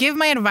I give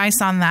my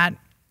advice on that.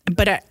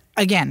 But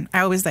again,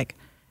 I always like,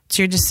 it's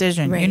your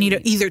decision. Right. You need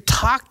to either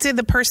talk to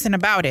the person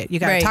about it.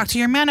 You got to Right. talk to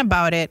your man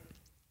about it.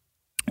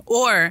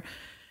 Or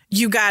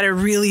you got to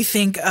really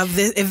think of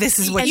this if this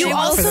is what you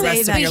want for the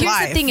rest of but your here's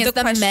life. the thing: is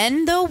the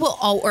men though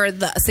or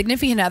the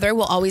significant other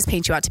will always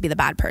paint you out to be the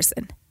bad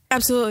person.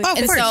 Absolutely. Oh, of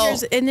and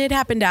course. and it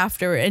happened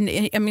after. And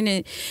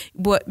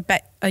what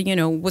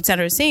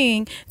Sandra was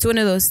saying, it's one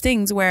of those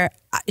things where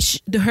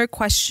her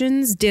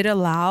questions did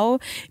allow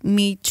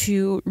me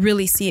to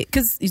really see it,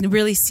 because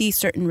really see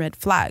certain red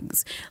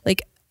flags.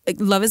 Like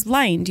love is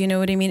blind, you know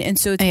what I mean? And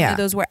so it's one of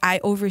those where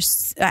I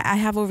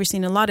have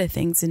overseen a lot of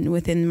things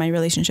within my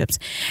relationships,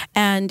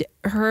 and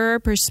her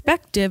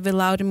perspective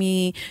allowed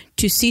me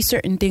to see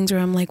certain things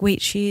where I'm like,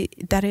 wait,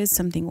 that is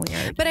something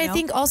weird. But I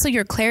think also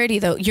your clarity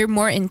though, you're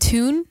more in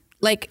tune.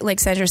 Like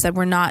Sandra said,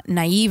 we're not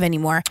naive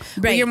anymore.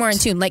 Right. But you're more in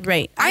tune. Like,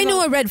 right. I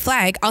know a red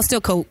flag. I'll still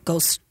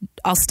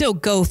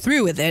go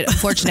through with it,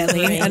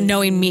 unfortunately,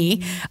 knowing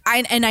me.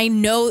 I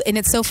know, and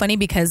it's so funny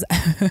because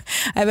I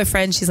have a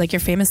friend, she's like, your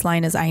famous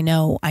line is, I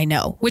know,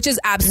 which is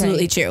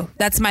absolutely true.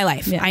 That's my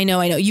life. Yeah. I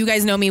know. You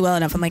guys know me well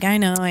enough. I'm like, I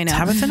know.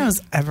 Tabitha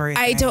knows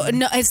everything. I don't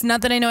know. It's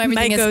not that I know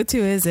everything. My go-to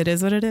is, it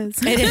is what it is.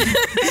 It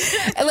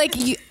is. Like,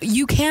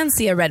 you can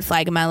see a red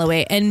flag a mile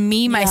away. And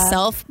me,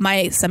 myself,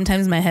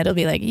 sometimes my head will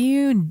be like,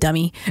 you dummy.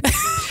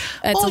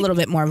 It's a little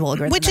bit more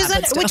vulgar, which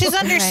is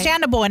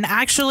understandable. And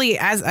actually,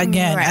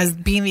 as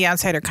being the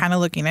outsider, kind of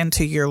looking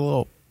into your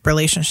little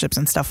relationships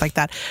and stuff like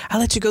that, I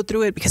let you go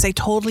through it because I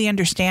totally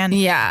understand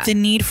the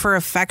need for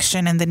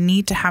affection and the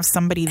need to have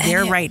somebody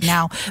there right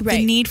now.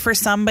 The need for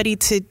somebody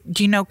to,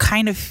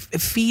 kind of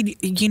feed,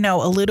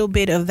 a little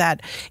bit of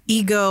that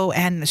ego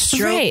and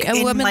stroke. Right.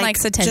 A woman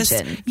likes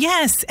attention.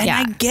 Yes. And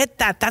I get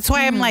that. That's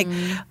why I'm like,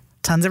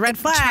 tons of red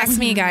flags. Trust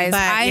me, guys.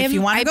 If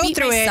you want to go beat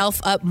through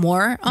myself up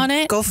more on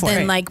it go for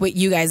than it. like what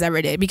you guys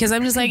ever did, because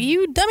I'm just like,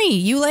 you dummy.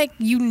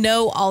 You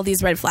know all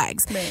these red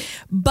flags. Right.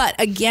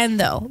 But again,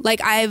 though,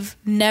 like I've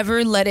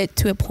never let it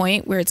to a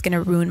point where it's going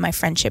to ruin my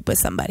friendship with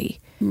somebody.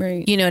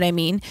 Right. You know what I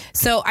mean?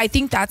 So I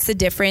think that's the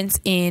difference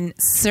in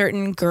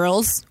certain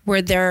girls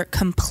where they're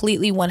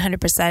completely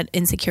 100%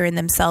 insecure in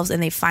themselves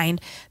and they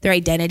find their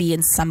identity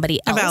in somebody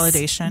else.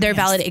 Validation. They're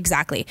valid.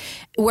 Exactly.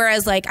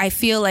 Whereas like, I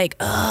feel like,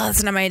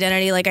 it's not my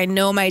identity. Like I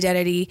know my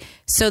identity.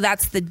 So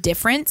that's the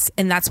difference.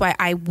 And that's why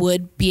I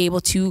would be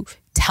able to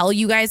tell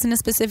you guys in a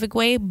specific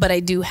way, but I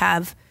do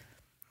have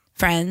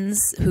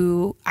friends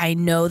who I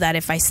know that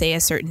if I say a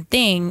certain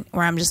thing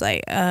where I'm just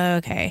like,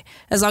 okay,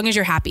 as long as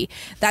you're happy.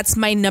 That's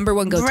my number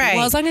one go-to. Right.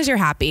 Well, as long as you're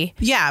happy.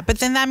 Yeah, but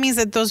then that means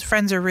that those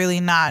friends are really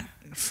not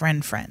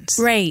friends.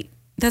 Right.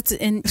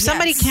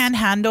 Somebody can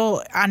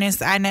handle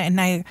honest,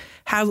 and I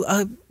have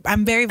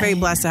I'm very, very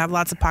blessed to have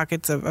lots of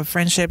pockets of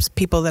friendships,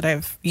 people that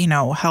I've,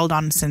 held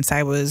on since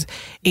I was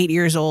 8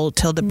 years old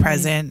till the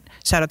present.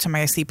 Shout out to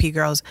my CP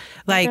girls.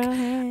 Like,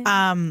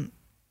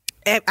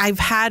 I've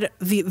had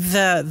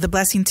the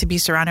blessing to be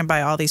surrounded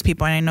by all these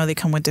people, and I know they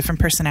come with different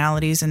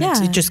personalities, and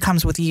it just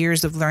comes with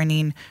years of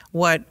learning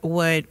what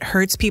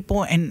hurts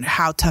people and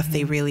how tough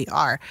they really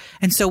are.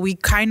 And so we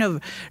kind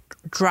of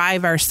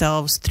drive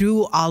ourselves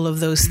through all of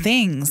those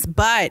things.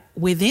 But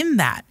within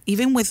that,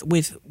 even with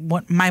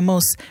my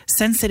most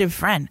sensitive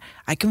friend,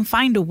 I can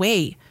find a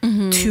way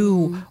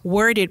to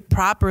word it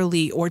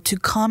properly or to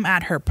come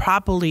at her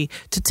properly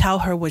to tell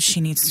her what she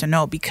needs to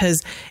know,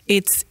 because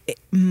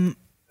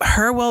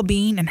her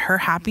well-being and her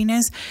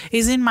happiness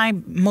is in my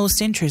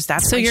most interest.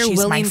 That's so why you're she's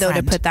willing my though to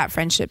friend. put that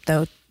friendship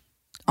though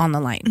on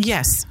the line.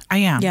 Yes, I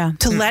am. Yeah.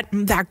 To let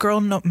that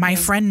girl know, my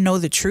friend know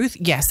the truth.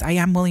 Yes, I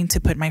am willing to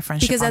put my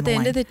friendship because on at the end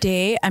line. of the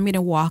day, I'm going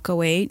to walk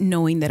away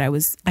knowing that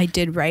I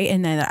did right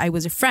and that I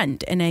was a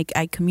friend, and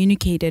I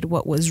communicated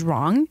what was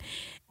wrong.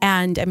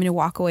 And I'm going to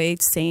walk away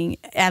saying,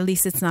 at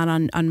least it's not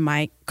on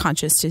my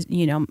conscience to,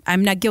 you know,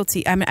 I'm not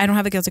guilty. I don't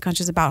have a guilty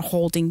conscience about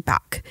holding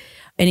back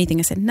anything.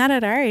 I said, not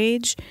at our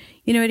age.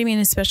 You know what I mean?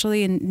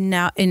 Especially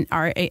at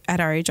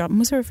our age,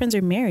 most of our friends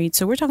are married.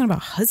 So we're talking about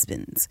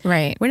husbands.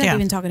 Right. We're not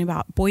even talking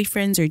about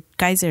boyfriends or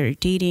guys that are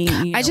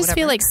dating. I just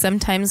feel like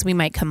sometimes we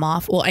might come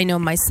off, well, I know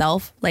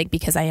myself, like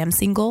because I am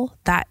single,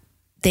 that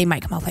they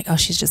might come off like, oh,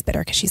 she's just bitter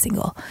because she's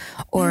single.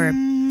 Or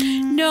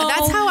no,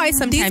 that's how I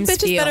sometimes these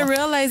bitches feel. better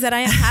realize that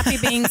I am happy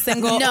being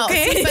single. No,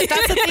 okay? but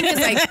that's the thing is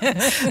like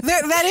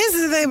that is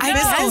the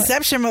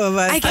misconception of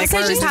us. I guess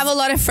I just have a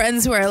lot of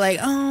friends who are like,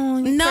 oh,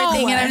 no,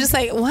 and I'm just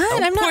like,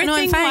 what? I'm not. No,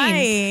 I'm fine.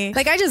 Why?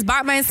 Like I just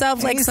bought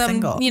myself like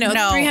some,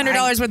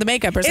 $300 worth of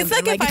makeup or something.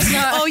 It's like if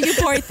I oh, you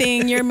poor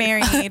thing, you're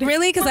married.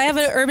 Really? Because I have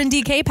an Urban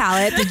Decay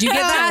palette. Did you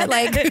get that?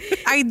 Like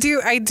I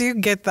do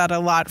get that a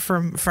lot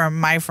from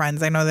my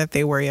friends. I know that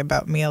they worry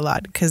about me a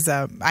lot because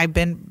I've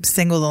been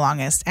single the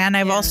longest, and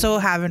I've also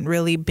haven't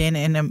really been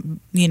in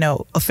a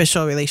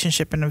official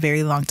relationship in a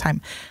very long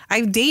time.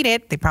 I've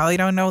dated. They probably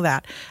don't know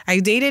that.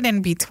 I've dated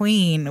in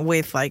between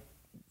with like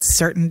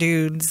certain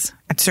dudes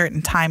at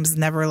certain times,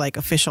 never like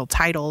official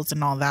titles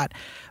and all that.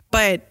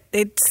 But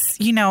it's,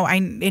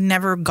 it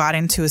never got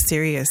into a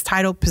serious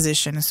title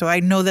position. So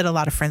I know that a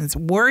lot of friends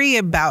worry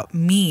about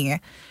me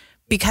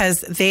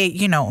because they,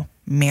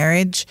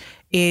 marriage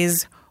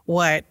is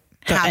what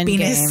the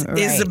happiness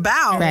is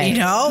about, right.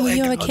 You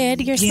have a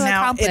kid, you're so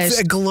accomplished. It's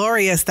a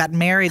glorious, that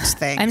marriage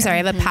thing. I'm sorry,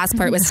 I have a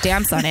passport with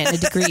stamps on it and a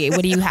degree.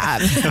 What do you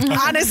have?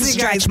 Honestly,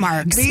 stretch guys,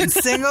 marks. Being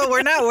single,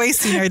 we're not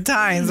wasting our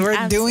times.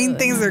 We're doing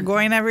things. We're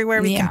going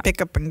everywhere. We can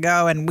pick up and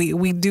go, and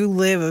we do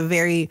live a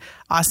very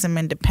awesome,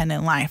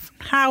 independent life.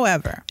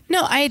 However,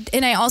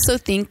 I also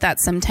think that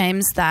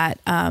sometimes that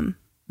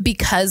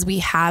because we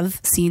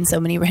have seen so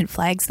many red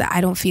flags, that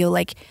I don't feel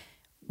like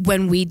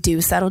when we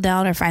do settle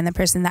down or find the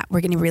person that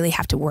we're going to really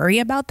have to worry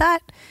about that,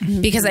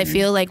 because I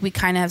feel like we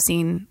kind of have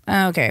seen,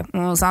 okay,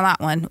 well, it's not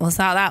that one. Well, it's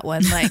not that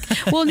one. Like,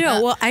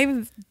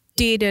 I've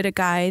dated a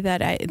guy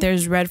that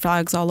there's red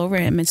flags all over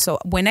him. And so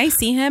when I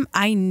see him,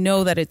 I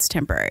know that it's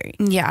temporary.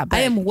 Yeah. But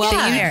I am well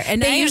aware.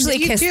 And they usually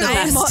kiss the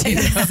best.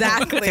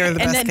 Exactly. They're the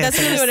best and that's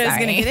really what I was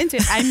going to get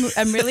into.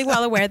 I'm really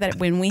well aware that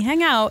when we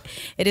hang out,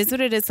 it is what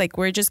it is. Like,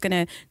 we're just going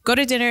to go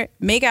to dinner,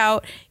 make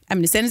out. I'm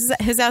going to send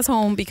his ass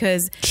home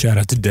because... Shout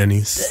out to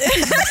Denny's.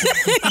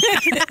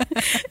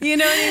 You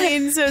know what I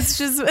mean? So it's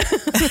just...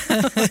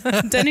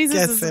 Denny's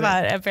is the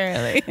spot,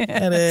 apparently.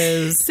 It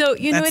is. So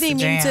you know what I mean?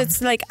 Jam. So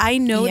it's like, I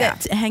know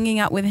that hanging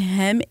out with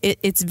him,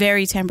 it's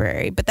very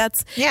temporary. But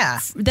that's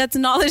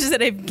knowledge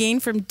that I've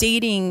gained from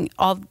dating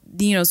all,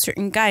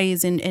 certain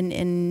guys and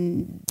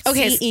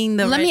seeing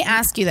the... Let me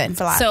ask you then.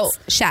 So,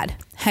 Shad,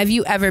 have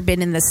you ever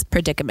been in this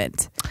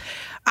predicament?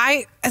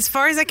 As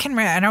far as I can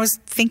remember, and I was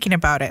thinking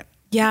about it.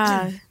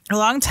 Yeah. A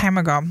long time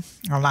ago,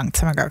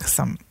 because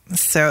I'm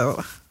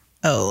so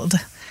old.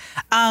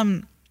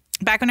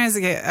 Back when I was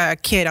a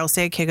kid, I'll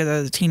say a kid because I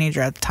was a teenager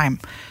at the time.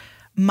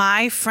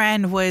 My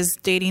friend was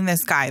dating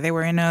this guy. They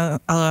were in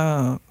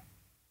a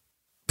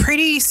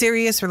pretty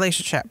serious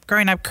relationship.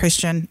 Growing up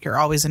Christian, you're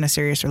always in a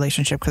serious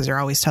relationship because they're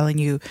always telling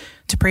you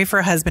to pray for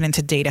a husband and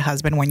to date a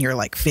husband when you're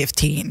like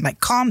 15. Like,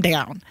 calm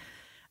down.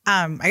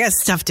 I got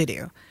stuff to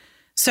do.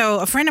 So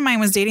a friend of mine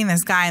was dating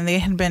this guy, and they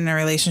had been in a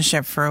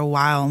relationship for a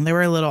while, and they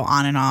were a little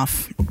on and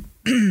off.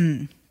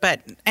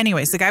 But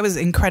anyways, the guy was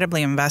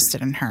incredibly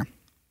invested in her.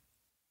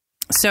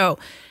 So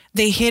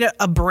they hit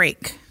a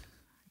break.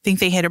 I think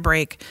they hit a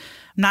break.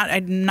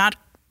 I'm not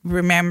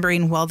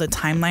remembering well the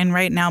timeline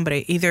right now, but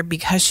either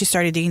because she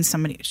started dating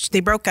somebody, they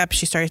broke up,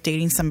 she started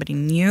dating somebody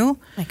new.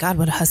 My God,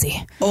 what a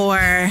hussy. Or,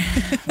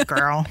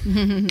 girl,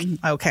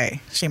 okay,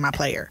 she my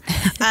player.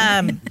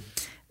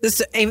 This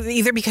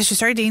either because she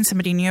started dating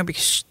somebody new or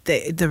because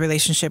the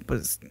relationship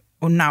was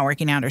not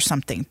working out or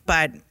something.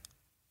 But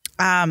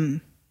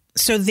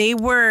so they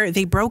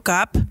broke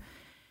up,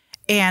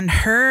 and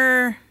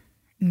her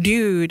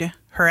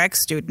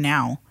ex-dude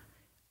now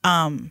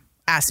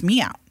asked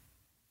me out,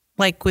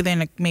 like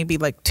within maybe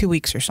like 2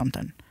 weeks or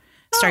something.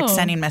 Start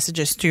sending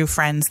messages through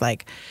friends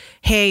like,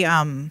 hey,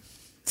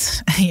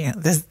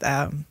 this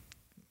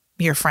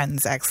your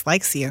friend's ex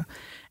likes you.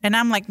 And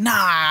I'm like,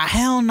 nah,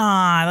 hell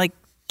nah. Like,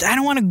 I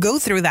don't want to go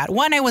through that.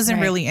 One, I wasn't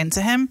really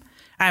into him.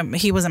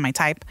 He wasn't my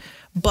type.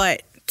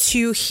 But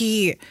two,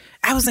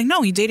 I was like,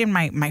 no, he dated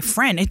my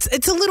friend.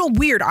 It's a little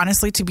weird,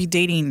 honestly, to be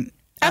dating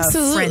a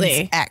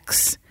friend's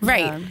ex.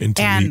 Right. In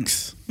 2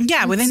 weeks.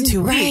 Yeah, within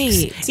 2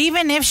 weeks.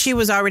 Even if she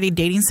was already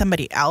dating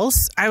somebody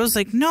else, I was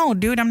like, no,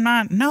 dude, I'm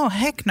not. No,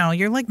 heck no.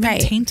 You're like been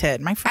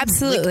tainted. My friend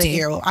licked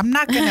you. I'm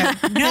not going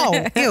to.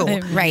 No. Ew.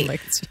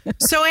 Right.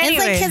 So anyway.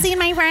 It's like kissing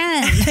my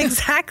friend.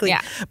 Exactly.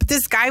 Yeah. But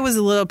this guy was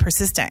a little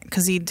persistent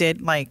because he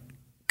did like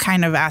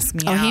kind of ask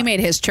me out. He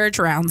made his church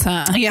rounds,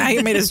 huh? Yeah,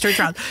 he made his church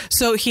rounds.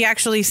 So he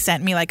actually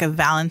sent me like a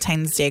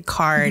Valentine's Day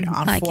card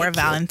for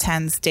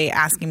Valentine's Day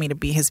asking me to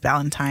be his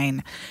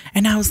Valentine.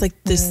 And I was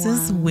like, this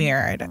is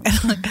weird.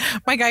 And like,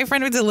 my guy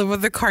friend who delivered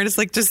the card is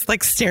like just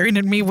like staring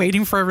at me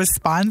waiting for a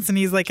response, and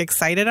he's like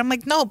excited. I'm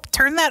like, no,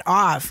 turn that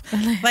off.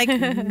 Like,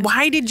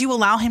 why did you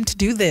allow him to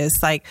do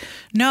this? Like,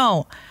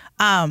 no.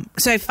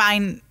 So I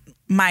find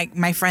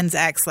my friend's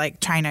ex like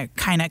trying to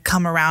kind of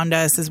come around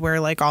us as we're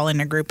like all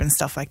in a group and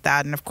stuff like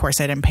that. And of course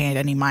I didn't pay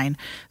any mind.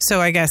 So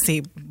I guess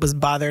he was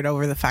bothered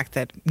over the fact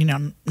that,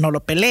 no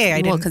lo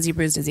peleé. Well, because you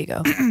bruised his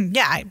ego.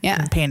 I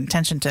wasn't paying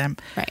attention to him.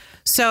 Right.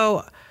 So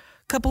a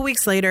couple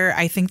weeks later,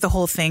 I think the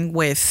whole thing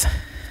with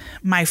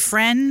my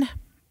friend's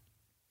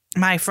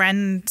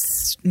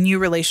new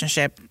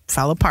relationship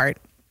fell apart.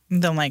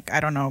 Then like,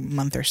 I don't know, a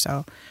month or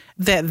so.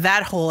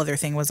 That whole other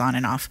thing was on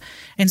and off.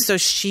 And so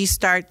she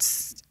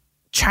starts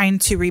trying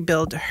to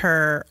rebuild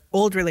her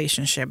old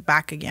relationship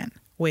back again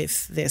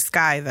with this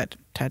guy that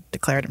had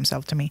declared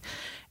himself to me.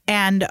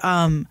 And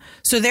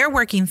so they're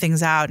working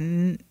things out.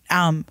 And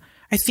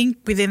I think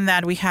within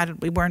that we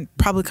weren't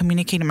probably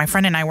communicating. My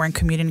friend and I weren't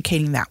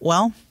communicating that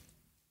well.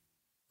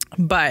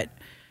 But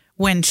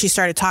when she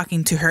started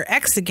talking to her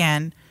ex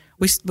again,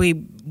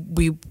 we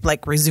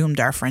like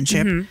resumed our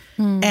friendship.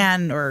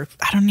 And or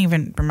I don't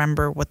even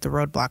remember what the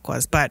roadblock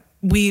was, but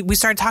we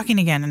started talking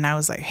again, and I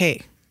was like,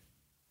 hey,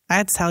 I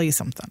had to tell you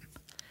something.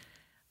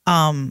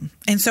 And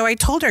so I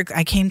told her,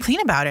 I came clean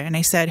about it. And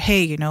I said,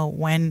 hey,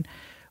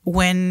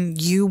 when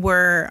you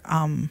were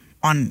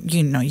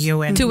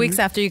you and 2 weeks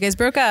after you guys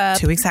broke up.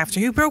 2 weeks after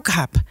you broke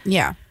up.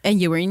 Yeah.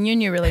 And you were in your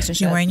new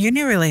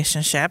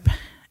relationship.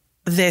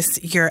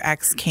 Your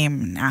ex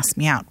came and asked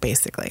me out,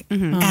 basically.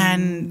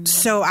 And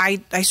so I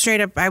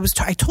straight up, I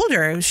told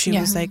her, she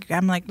was like,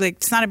 I'm like,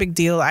 it's not a big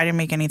deal. I didn't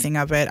make anything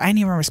of it. I didn't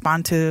even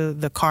respond to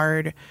the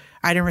card.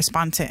 I didn't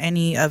respond to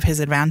any of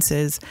his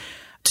advances.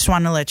 Just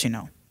want to let you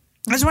know.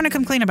 I just want to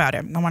come clean about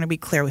it. I want to be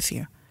clear with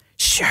you.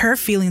 Her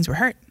feelings were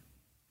hurt.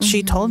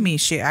 She told me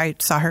I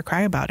saw her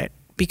cry about it,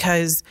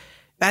 because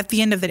at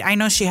the end of the day, I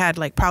know she had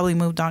like probably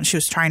moved on. She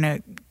was trying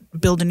to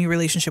build a new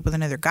relationship with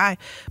another guy,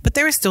 but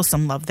there was still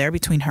some love there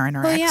between her and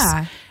her ex.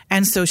 Yeah.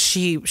 And so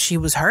she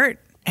was hurt.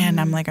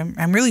 And I'm like,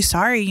 I'm really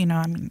sorry.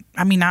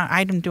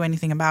 I didn't do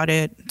anything about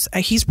it.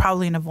 He's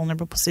probably in a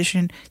vulnerable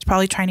position. He's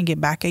probably trying to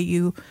get back at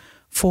you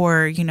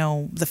for,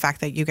 the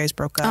fact that you guys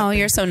broke up. Oh,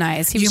 you're so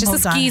nice. He was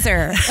just a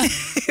skeezer.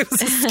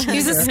 He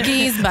was a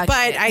skis bucket.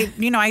 But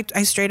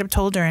I straight up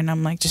told her, and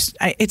I'm like,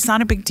 it's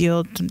not a big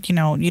deal.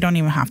 You don't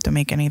even have to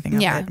make anything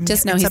of it.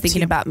 Just know he's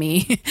thinking about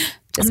me.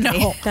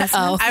 No.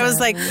 I was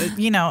like,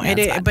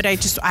 but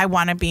I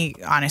want to be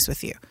honest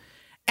with you.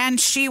 And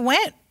she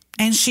went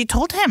and she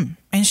told him,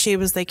 and she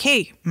was like,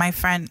 hey, my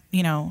friend,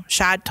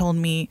 Shad told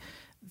me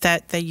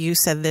that you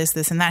said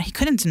this, and that. He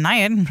couldn't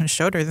deny it. I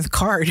showed her the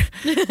card.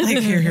 Like,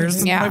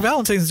 here's my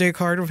Valentine's Day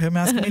card of him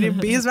asking me to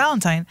be his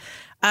Valentine.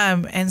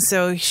 And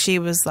so she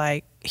was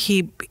like,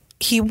 he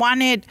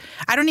wanted,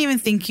 I don't even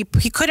think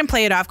he couldn't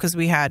play it off because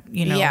we had,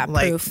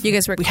 proof. You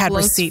guys were had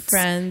receipts.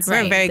 Friends. We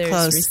were very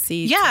close.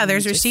 Receipts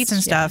there's receipts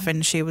and stuff.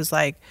 And she was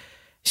like,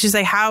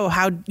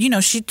 how,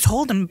 she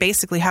told him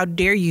basically, how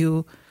dare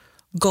you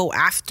go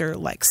after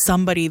like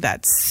somebody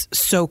that's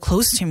so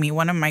close to me,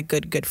 one of my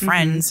good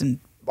friends, and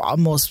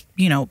almost,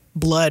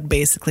 blood,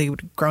 basically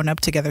grown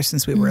up together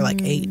since we were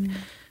like 8.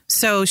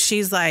 So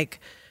she's like,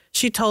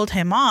 she told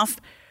him off.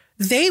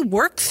 They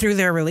worked through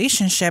their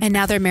relationship. And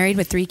now they're married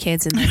with 3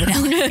 kids and live in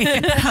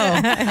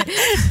LA.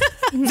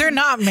 No, they're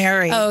not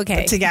married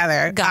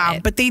together. Got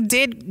it. But they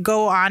did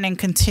go on and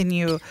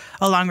continue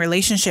a long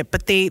relationship.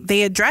 But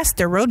they addressed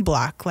their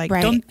roadblock. Like,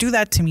 don't do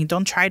that to me.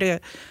 Don't try to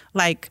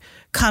like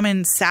come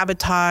and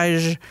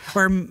sabotage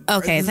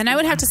then I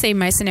would have to say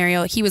my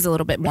scenario, he was a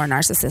little bit more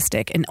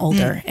narcissistic and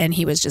older, and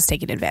he was just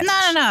taking advantage.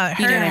 No.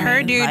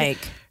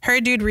 Her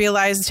dude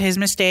realized his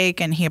mistake,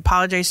 and he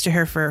apologized to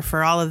her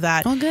for all of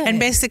that. Oh, good. And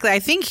basically, I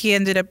think he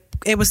ended up,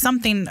 it was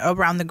something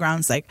around the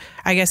grounds like,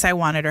 I guess I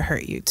wanted to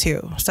hurt you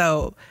too.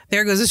 So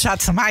there goes a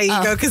shot to my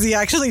ego, because he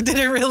actually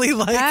didn't really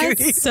like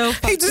me. So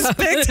he just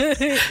picked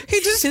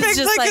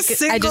like a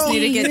single. I just need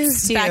to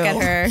get back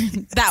at her.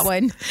 That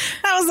one.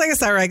 I was like,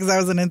 it's all right, because I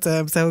wasn't into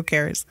him, so who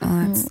cares?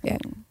 Oh, that's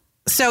good.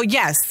 So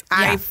yes,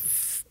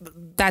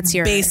 that's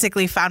your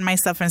basically found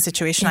myself in a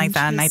situation like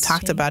that, and I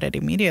talked about it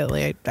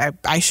immediately.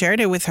 I shared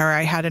it with her.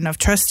 I had enough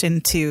trust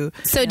into.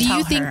 So do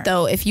you think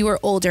though, if you were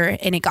older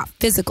and it got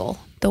physical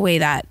the way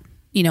that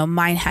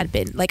mine had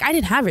been, like I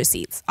didn't have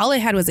receipts, all I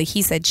had was a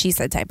he said she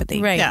said type of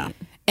thing, right? Yeah.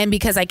 And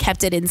because I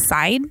kept it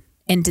inside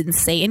and didn't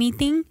say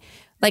anything,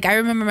 like I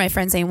remember my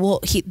friend saying,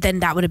 well, then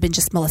that would have been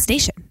just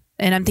molestation,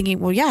 and I'm thinking,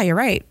 well, yeah, you're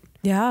right.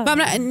 Yeah,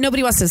 but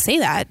nobody wants to say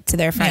that to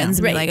their friends.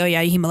 Yeah, right. Like, oh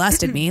yeah, he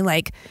molested me.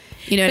 Like,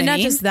 but what not I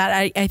mean? Just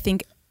that. I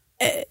think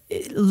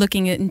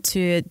looking into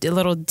it a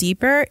little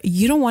deeper,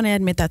 you don't want to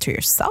admit that to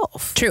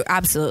yourself. True,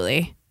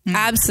 absolutely,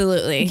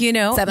 absolutely.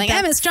 So I'm like,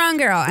 I'm a strong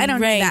girl. I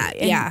don't need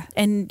that.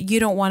 And you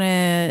don't want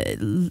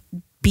to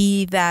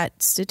be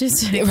that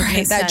statistic,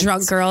 right? That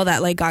drunk girl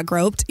that like got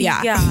groped.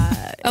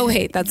 Yeah. Oh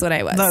wait, that's what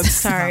I was. That's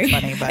sorry.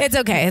 Not funny, but it's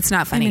okay. It's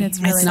not funny. I mean, it's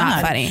really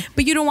not funny.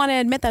 But you don't want to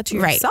admit that to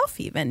yourself,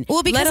 even.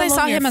 Well, because I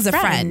saw him as a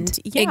friend.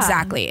 Yeah.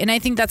 Exactly, and I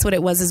think that's what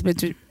it was: is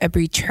a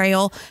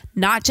betrayal,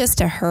 not just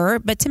to her,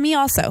 but to me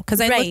also. Because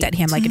I looked at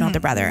him like an older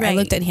brother. I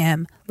looked at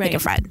him like a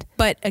friend.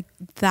 But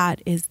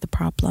that is the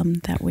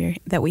problem that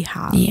we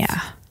have.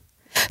 Yeah.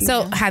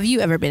 So, have you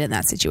ever been in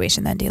that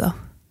situation then, Dilo?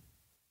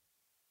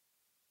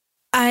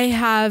 I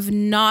have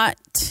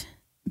not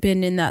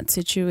been in that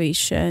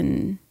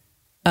situation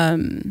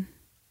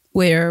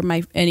where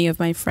any of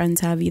my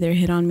friends have either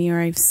hit on me or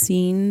I've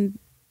seen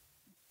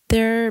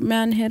their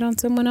man hit on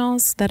someone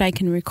else that I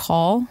can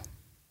recall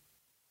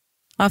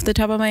off the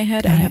top of my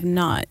head. I have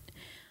not.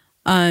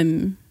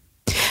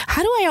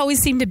 How do I always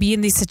seem to be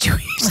in these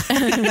situations?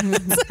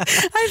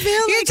 I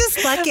feel you're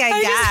just lucky,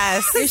 I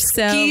guess. You're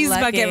so skis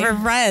lucky. bucket for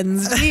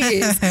friends.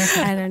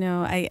 Jeez. I don't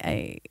know.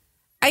 I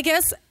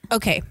guess,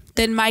 okay,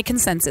 then my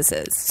consensus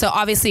is, so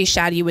obviously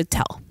Shad, you would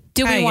tell.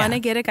 Do we want to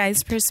get a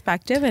guy's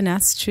perspective and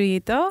ask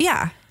Chuyito?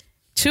 Yeah.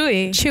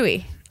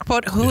 Chewy.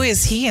 But who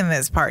is he in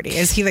this party?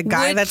 Is he the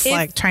guy that's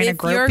like trying to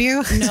grope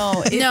you?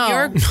 No, if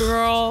your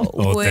girl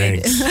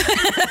would.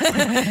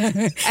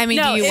 I mean,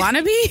 do you want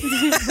to be?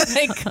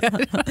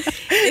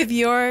 If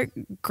your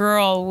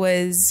girl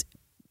was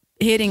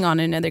hitting on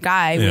another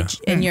guy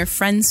and your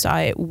friend saw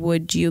it,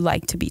 would you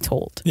like to be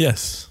told?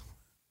 Yes.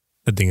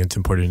 I think it's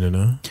important to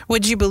know.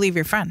 Would you believe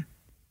your friend?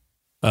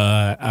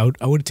 I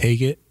would take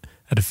it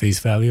at a face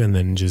value and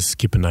then just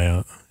keep an eye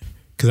out.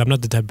 Because I'm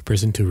not the type of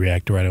person to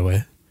react right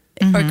away.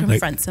 Or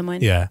confront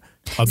someone. Yeah.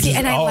 I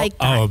like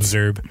that. I'll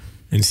observe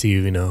and see,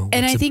 and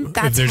I think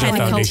that's how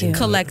I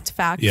collect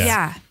facts.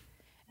 Yeah.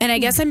 And I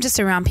guess I'm just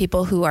around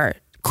people who are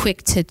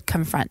quick to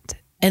confront.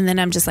 And then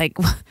I'm just like,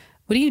 what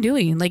are you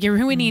doing? Like, you're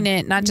ruining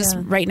it, not just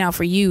right now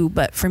for you,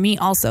 but for me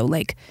also.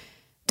 Like,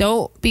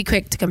 don't be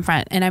quick to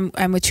confront. And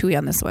I'm with Chewy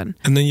on this one.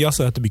 And then you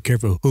also have to be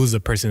careful who's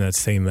the person that's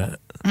saying that.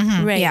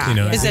 Mm-hmm. Right.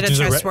 Yeah. Is it a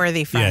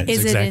trustworthy friend?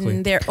 Is it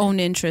in their own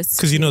interest?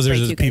 Because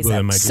there's people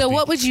that might. So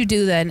what would you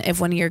do then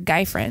if one of your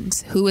guy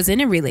friends who was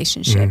in a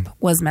relationship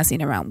was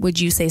messing around? Would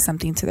you say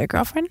something to their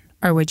girlfriend,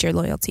 or would your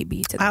loyalty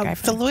be to the guy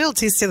friend? The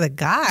loyalty's to the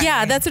guy.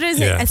 Yeah, that's what I was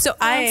saying. Yeah. So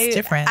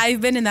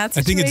I've been in that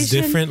situation. I think it's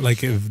different.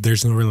 Like if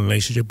there's no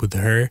relationship with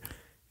her,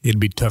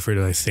 it'd be tougher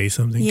to say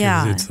something.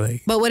 Yeah. It's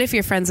like. But what if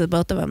you're friends with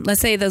both of them?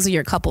 Let's say those are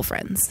your couple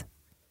friends.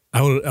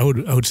 I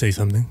would say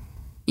something.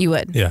 You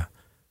would. Yeah.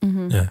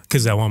 Yeah,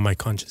 because I want my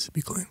conscience to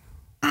be clean.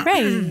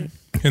 Right.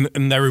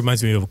 And that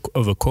reminds me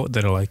of a quote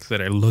that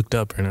I looked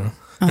up right now.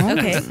 Oh.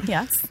 Okay.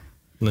 Yes.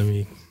 Let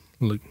me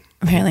look.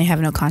 Apparently I have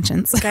no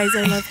conscience. Guys,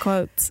 I love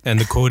quotes. And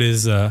the quote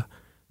is, the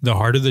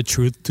harder the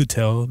truth to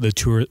tell, the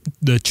truer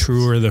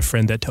the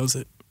friend that tells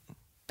it.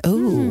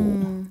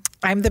 Oh.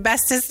 I'm the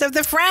bestest of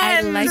the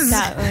friends. I like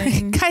that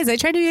one. Guys, I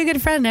tried to be a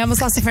good friend. I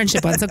almost lost a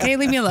friendship once. Okay,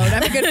 leave me alone.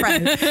 I'm a good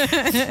friend.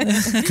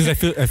 Because I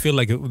feel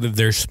like if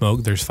there's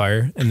smoke, there's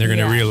fire, and they're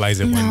gonna realize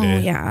it one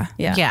day. Yeah.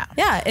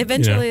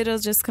 Eventually, it'll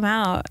just come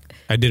out.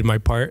 I did my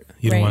part.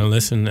 You don't want to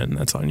listen, and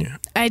that's on you.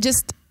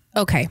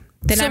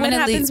 Then so what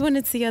happens when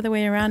it's the other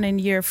way around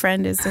and your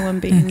friend is the one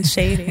being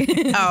shady?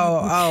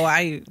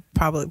 I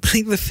probably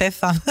plead the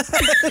fifth on that.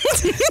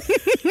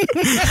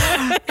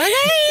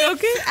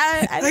 Okay.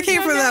 I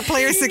came from that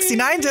Player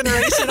 69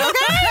 generation.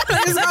 Okay,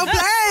 let's go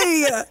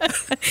play.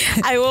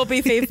 I will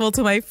be faithful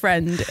to my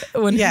friend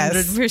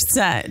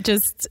 100%.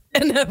 Just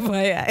an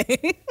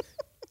FYI.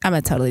 I'm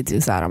gonna totally do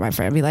that on my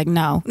friend. Be like,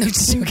 no,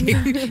 just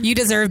joking. You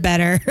deserve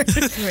better.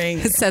 Right.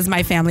 It says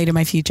my family to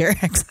my future.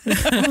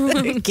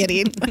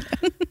 Kidding.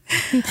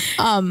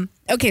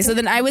 Okay, so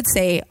then I would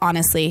say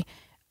honestly,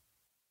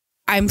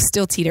 I'm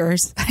still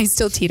teeters. I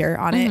still teeter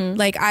on it.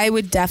 Like I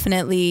would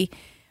definitely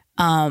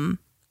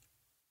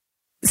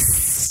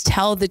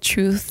tell the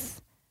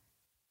truth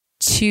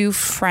to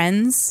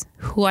friends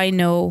who I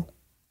know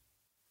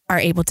are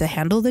able to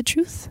handle the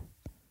truth.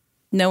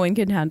 No one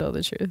can handle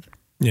the truth.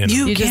 Yeah, no.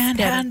 You can't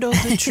handle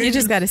the truth. You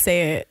just got to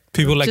say it.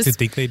 People like to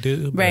think they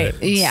do, but right?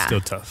 It's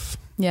still tough.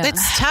 Yeah,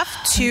 it's tough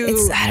to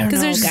because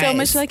there's so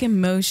much like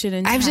emotion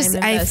and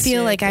I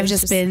feel like I've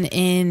just been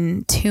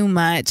in too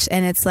much,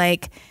 and it's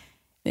like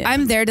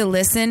I'm there to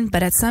listen,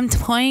 but at some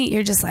point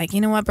you're just like,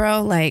 you know what,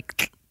 bro?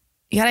 Like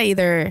you gotta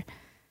either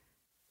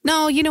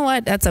no, you know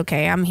what? That's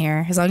okay. I'm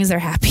here as long as they're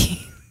happy.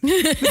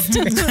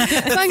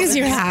 As long as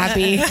you're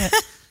happy.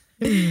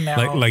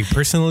 No. Like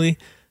personally,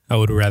 I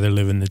would rather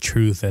live in the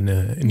truth than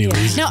an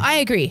illusion. No, I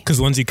agree.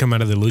 Because once you come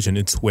out of the illusion,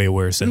 it's way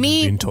worse than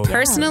being told. Me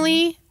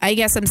personally, I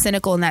guess I'm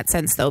cynical in that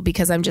sense though,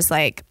 because I'm just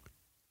like,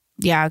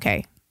 yeah,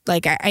 okay.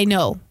 Like I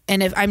know.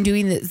 And if I'm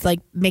doing this,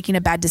 like making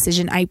a bad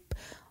decision, I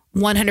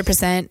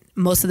 100%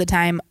 most of the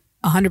time,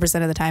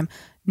 100% of the time,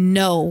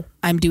 know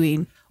I'm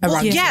doing a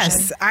wrong decision.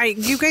 Yes.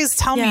 You guys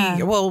tell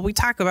me, well, we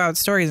talk about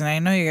stories and I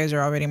know you guys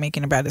are already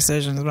making bad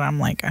decisions, but I'm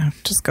like,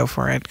 just go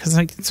for it because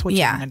it's what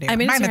you want to do. I'm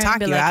not going to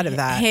talk you out of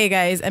that. Hey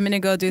guys, I'm going to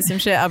go do some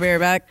shit. I'll be right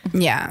back.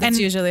 Yeah. That's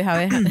usually how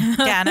it happens.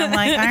 Yeah. And I'm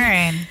like, all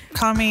right.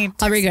 Call me.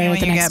 I'll regret it when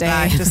the you next get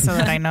back, day. just so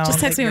that I know. Just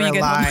text me when you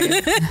get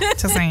home.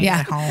 Just when you Yeah.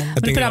 get home. I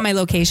think Put on my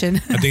location.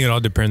 I think it all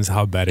depends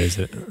how bad is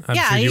it. I'm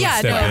Yeah, sure you would yeah,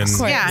 step no, in. of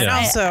course. Yeah, and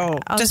also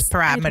just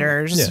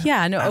parameters.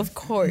 Yeah, no, of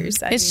course.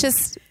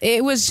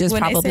 It was just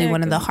When I probably say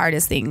one of the I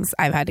hardest things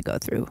I've had to go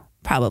through.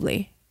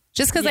 Probably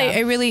just because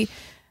Yeah.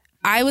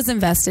 I was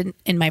invested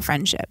in my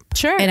friendship.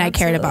 Sure, And I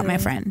cared about my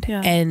absolutely.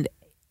 friend. Yeah.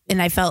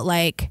 And I felt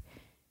like,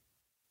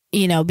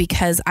 you know,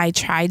 because I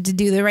tried to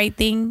do the right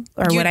thing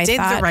or You what I did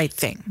thought, the right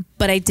thing.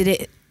 but I did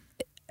it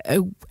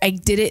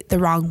the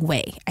wrong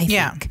way, I think.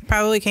 Yeah,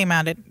 probably came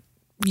at it.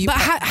 But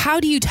how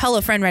do you tell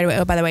a friend right away,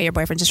 oh, by the way, your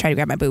boyfriend just tried to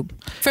grab my boob?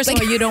 First of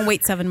all, you don't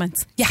wait 7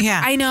 months.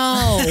 Yeah. I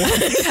know.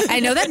 I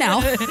know that now.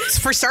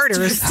 For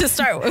starters. For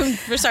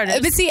starters.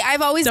 But see,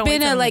 I've always Don't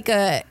been wait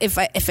 7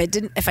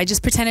 if I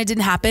just pretend it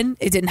didn't happen,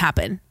 it didn't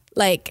happen.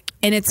 Like,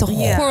 and it's a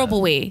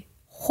horrible way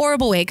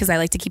because I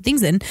like to keep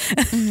things in,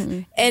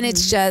 and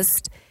it's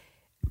just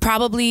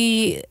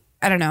probably,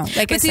 I don't know.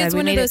 Like But I see, said, it's we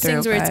one of made it those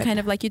things through, where it's but- kind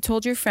of like you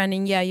told your friend,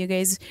 and you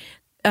guys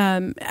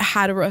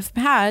had a rough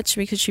patch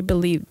because she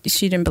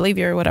didn't believe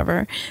you or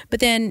whatever.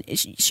 But then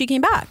she came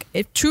back.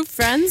 If true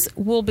friends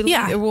will believe,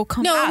 it will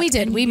come back. No, we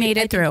did. And We made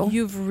it through.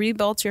 You've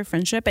rebuilt your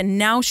friendship, and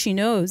now she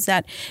knows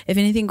that if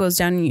anything goes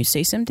down and you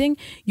say something,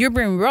 you're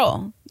being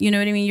real. You know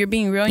what I mean? You're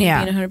being real. And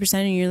Yeah. You're being 100%,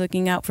 and you're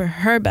looking out for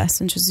her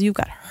best interests. You've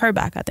got her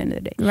back at the end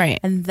of the day, Right.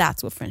 And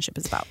that's what friendship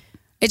is about.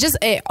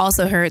 It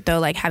also hurt though,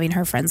 like having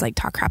her friends like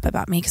talk crap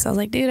about me because I was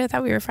like, dude, I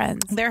thought we were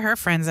friends. They're her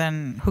friends,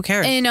 and who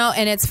cares? And, you know,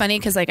 and it's funny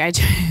because like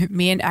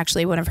me and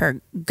actually one of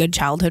her good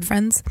childhood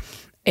friends,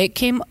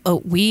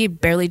 we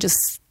barely just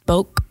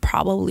spoke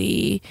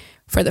probably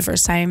for the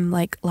first time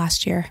like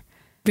last year.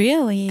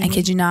 Really? I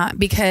kid you not,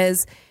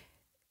 because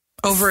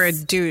Over a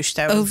douche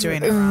that was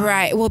doing it wrong.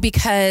 right. Well,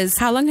 because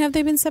How long have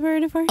they been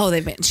separated for?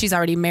 she's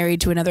already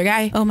married to another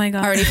guy. Oh my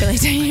God. Already for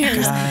like 10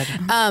 years.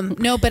 God.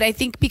 No, but I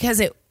think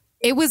because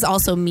it was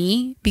also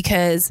me,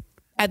 because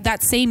at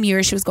that same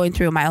year she was going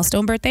through a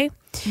milestone birthday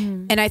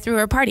and I threw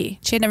her a party.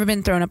 She had never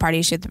been thrown a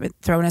party. She had been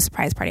thrown a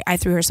surprise party. I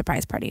threw her a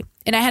surprise party.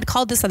 And I had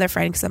called this other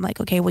friend because I'm like,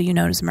 okay, well, you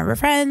know some of her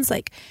friends.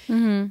 Like,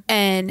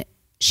 and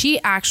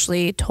she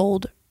actually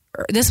told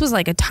her, this was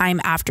like a time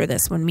after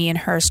this when me and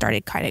her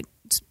started kind of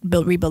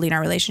rebuilding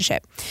our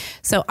relationship.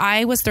 So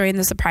I was throwing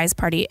the surprise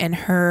party and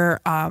her,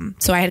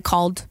 so I had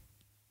called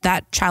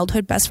that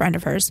childhood best friend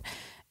of hers,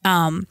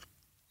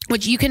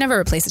 which you can never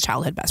replace a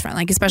childhood best friend,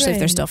 like especially if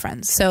they're still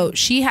friends. So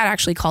she had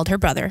actually called her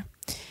brother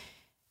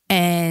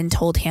and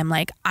told him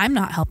like, I'm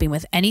not helping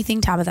with anything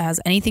Tabitha has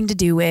anything to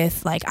do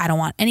with. Like, I don't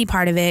want any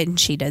part of it. And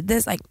she did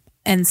this. Like,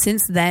 and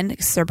since then,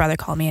 her brother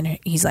called me and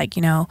he's like,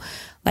 you know,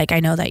 like, I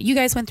know that you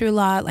guys went through a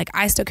lot. Like,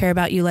 I still care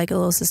about you like a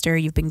little sister.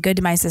 You've been good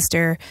to my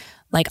sister.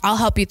 Like, I'll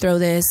help you throw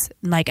this.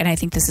 Like, and I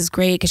think this is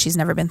great because she's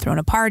never been thrown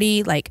a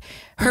party. Like,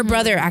 her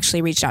brother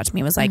actually reached out to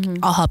me and was like,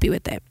 I'll help you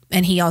with it.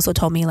 And he also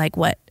told me like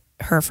what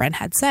her friend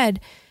had said.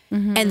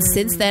 And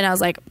since then I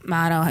was like,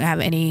 I don't have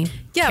any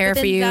care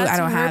for you. I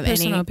don't have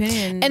any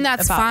opinion, and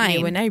that's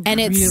fine. And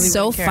it's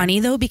so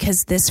funny though,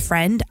 because this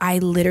friend,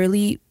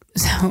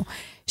 so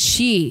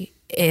she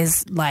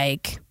is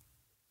like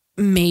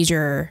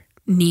major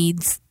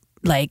needs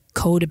like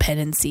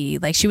codependency.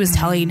 Like she was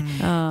telling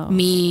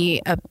me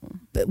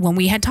when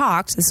we had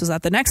talked, this was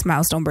at the next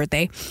milestone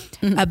birthday,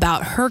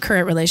 about her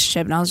current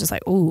relationship. And I was just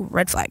like, ooh,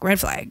 red flag.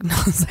 And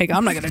I was like,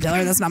 I'm not going to tell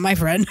her, that's not my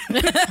friend.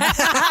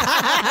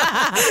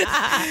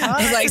 I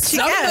was like,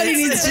 somebody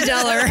needs to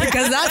tell her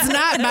because that's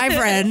not my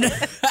friend.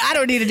 I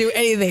don't need to do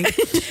anything.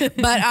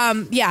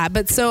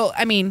 But so,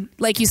 I mean,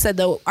 like you said,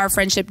 though, our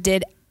friendship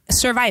did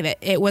survive it.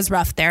 It was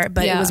rough there,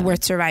 but it was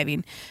worth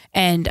surviving.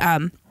 And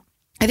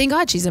I thank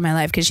God she's in my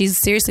life because she's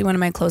seriously one of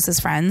my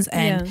closest friends.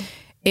 And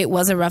it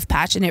was a rough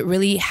patch, and it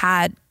really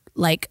had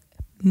like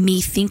me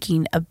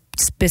thinking a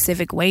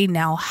specific way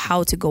now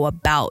how to go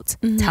about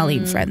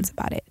telling friends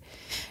about it.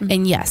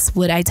 And yes,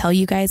 would I tell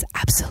you guys?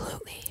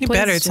 Absolutely. You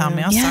better tell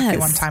me. I'll suck you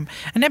one time.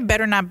 And it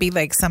better not be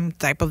like some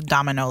type of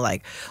domino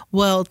like,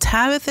 well,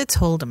 Tabitha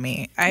told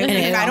me.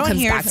 If I don't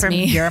hear it from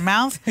your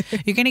mouth,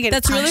 you're going to get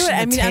That's punched really what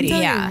I in the mean. I'm titty.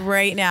 telling you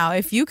right now,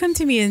 if you come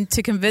to me and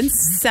to convince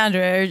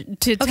Sandra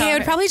to tell Okay, I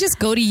would probably just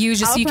go to you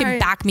just so you can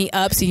back me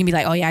up so you can be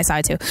like, oh yeah, I saw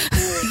it too.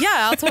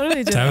 Yeah, I'll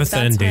totally do that. Tabitha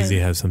and Daisy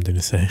have something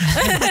to say.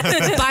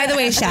 By the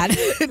way, Shad,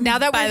 now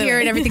that we're here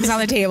and everything's on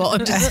the table,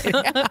 I'm just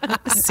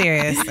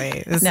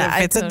seriously. If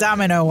I it's a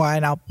domino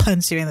one, I'll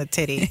punch you in the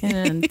titty.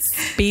 And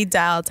speed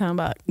dial talking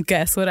about,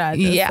 guess what I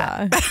just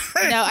saw.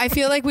 No, I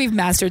feel like we've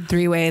mastered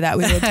three-way that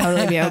we would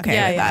totally be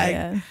okay with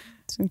that.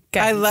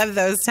 Yeah. I love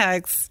those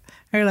texts.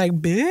 They're like,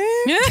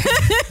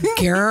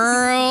 bitch.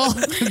 Girl,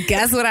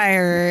 guess what I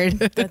heard?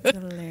 That's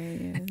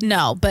hilarious.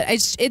 No, but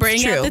it's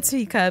Bring true. out the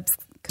teacups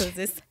because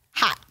it's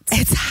hot.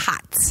 It's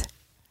hot.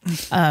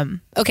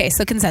 Okay,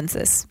 so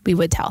consensus. We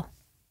would tell.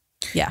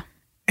 Yeah.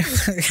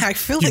 I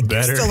feel like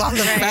you're still on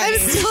the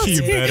fence.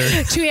 You better.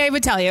 Chewy, I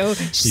would tell you.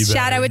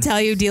 Shad, I would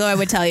tell you. D'Lo, I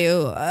would tell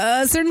you.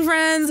 Certain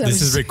friends.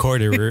 This is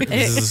recorded.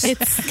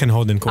 This can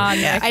hold in court.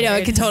 I know,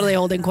 it can totally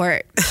hold in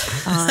court.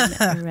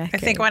 I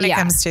think when it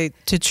comes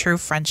to true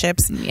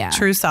friendships,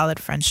 true solid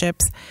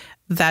friendships,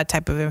 that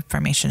type of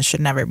information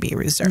should never be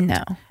reserved.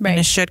 No. Right. And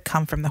it should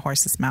come from the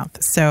horse's mouth.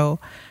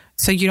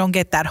 So you don't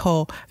get that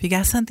whole, if you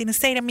got something to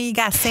say to me, you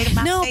got to say to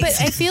my face. No,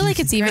 but I feel like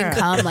it's even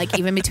come, like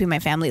even between my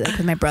family, like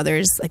with my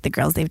brothers, like the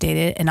girls they've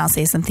dated, and I'll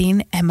say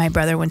something, and my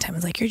brother one time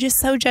was like, you're just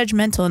so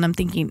judgmental. And I'm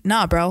thinking,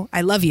 nah, bro,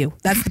 I love you.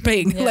 That's the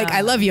thing. Yeah. Like,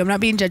 I love you. I'm not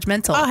being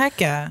judgmental. Oh, heck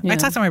yeah. I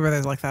talk to my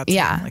brothers like that too.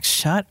 Yeah. I'm like,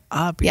 shut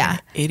up, you're an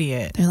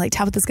idiot. They're like,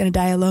 Tabitha's going to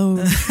die alone.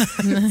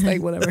 It's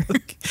like, whatever.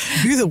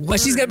 You're the worst. But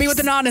she's going to be with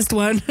an honest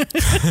one.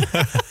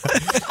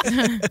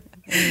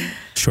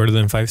 Shorter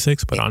than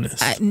 5'6", but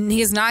honest.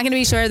 He's not going to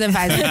be shorter than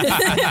 5'6".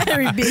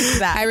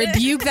 I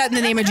rebuke that in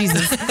the name of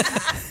Jesus.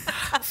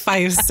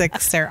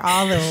 5'6"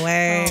 all the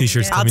way.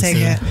 T-shirts I'll coming take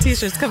soon. it.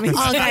 T-shirts coming.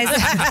 Oh, guys.